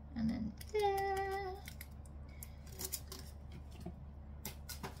 And then there.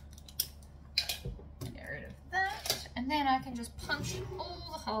 Get rid of that. And then I can just punch all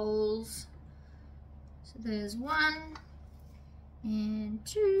the holes. So there's 1 and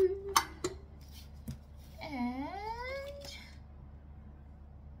 2 and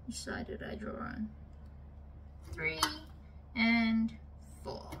which side did I draw on? 3 and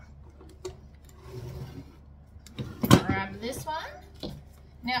 4. Grab this one.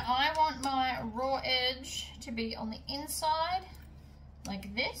 Now I want my raw edge to be on the inside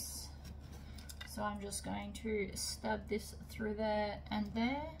like this. So I'm just going to stud this through there and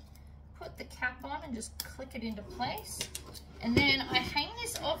there. Put the cap on and just click it into place. And then I hang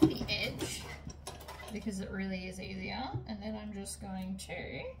this off the edge because it really is easier. And then I'm just going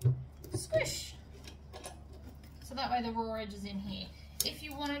to squish. So that way the raw edge is in here. If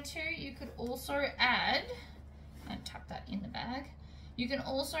you wanted to, you could also add, and tuck that in the bag, you can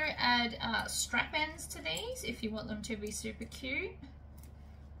also add strap ends to these if you want them to be super cute.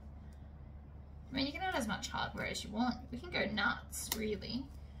 I mean, you can add as much hardware as you want. We can go nuts, really.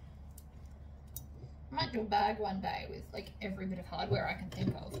 I might do a bag one day with like every bit of hardware I can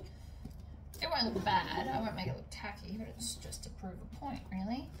think of. It won't look bad. I won't make it look tacky, but it's just to prove a point,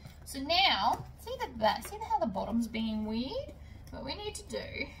 really. So now, see how the bottom's being weird? What we need to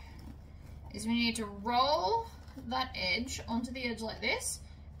do is we need to roll that edge onto the edge like this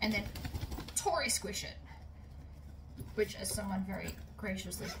and then Tory squish it, which, as someone very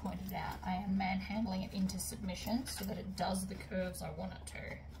graciously pointed out, I am manhandling it into submission so that it does the curves I want it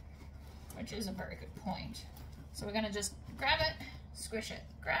to, which is a very good point. So we're going to just grab it, squish it,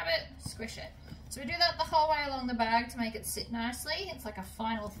 grab it, squish it. So we do that the whole way along the bag to make it sit nicely. It's like a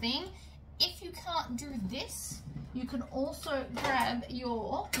final thing. If you can't do this, you can also grab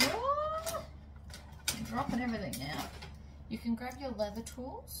your, I'm dropping everything now. You can grab your leather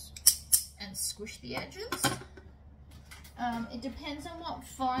tools and squish the edges. It depends on what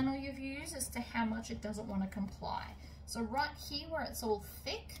vinyl you've used as to how much it doesn't want to comply. So right here where it's all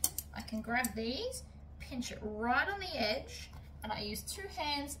thick, I can grab these, pinch it right on the edge, and I use 2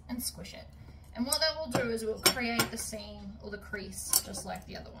 hands and squish it. And what that will do is it will create the seam or the crease just like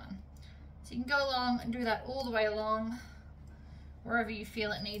the other one. So you can go along and do that all the way along, wherever you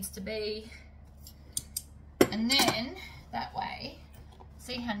feel it needs to be. And then that way,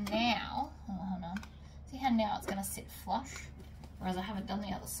 see how now, hold on. See how now it's going to sit flush, whereas I haven't done the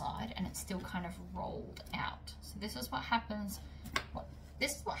other side and it's still kind of rolled out. So this is what happens.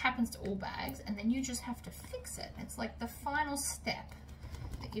 This is what happens to all bags, and then you just have to fix it. It's like the final step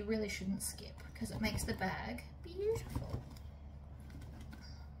that you really shouldn't skip because it makes the bag beautiful.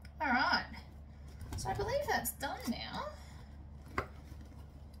 All right, so I believe that's done now.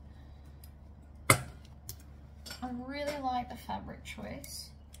 I really like the fabric choice.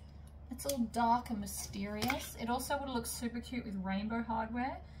 It's all dark and mysterious. It also would look super cute with rainbow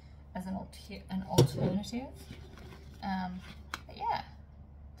hardware as an alternative. But yeah,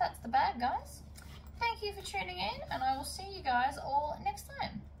 that's the bag, guys. Thank you for tuning in, and I will see you guys all next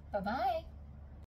time. Bye-bye.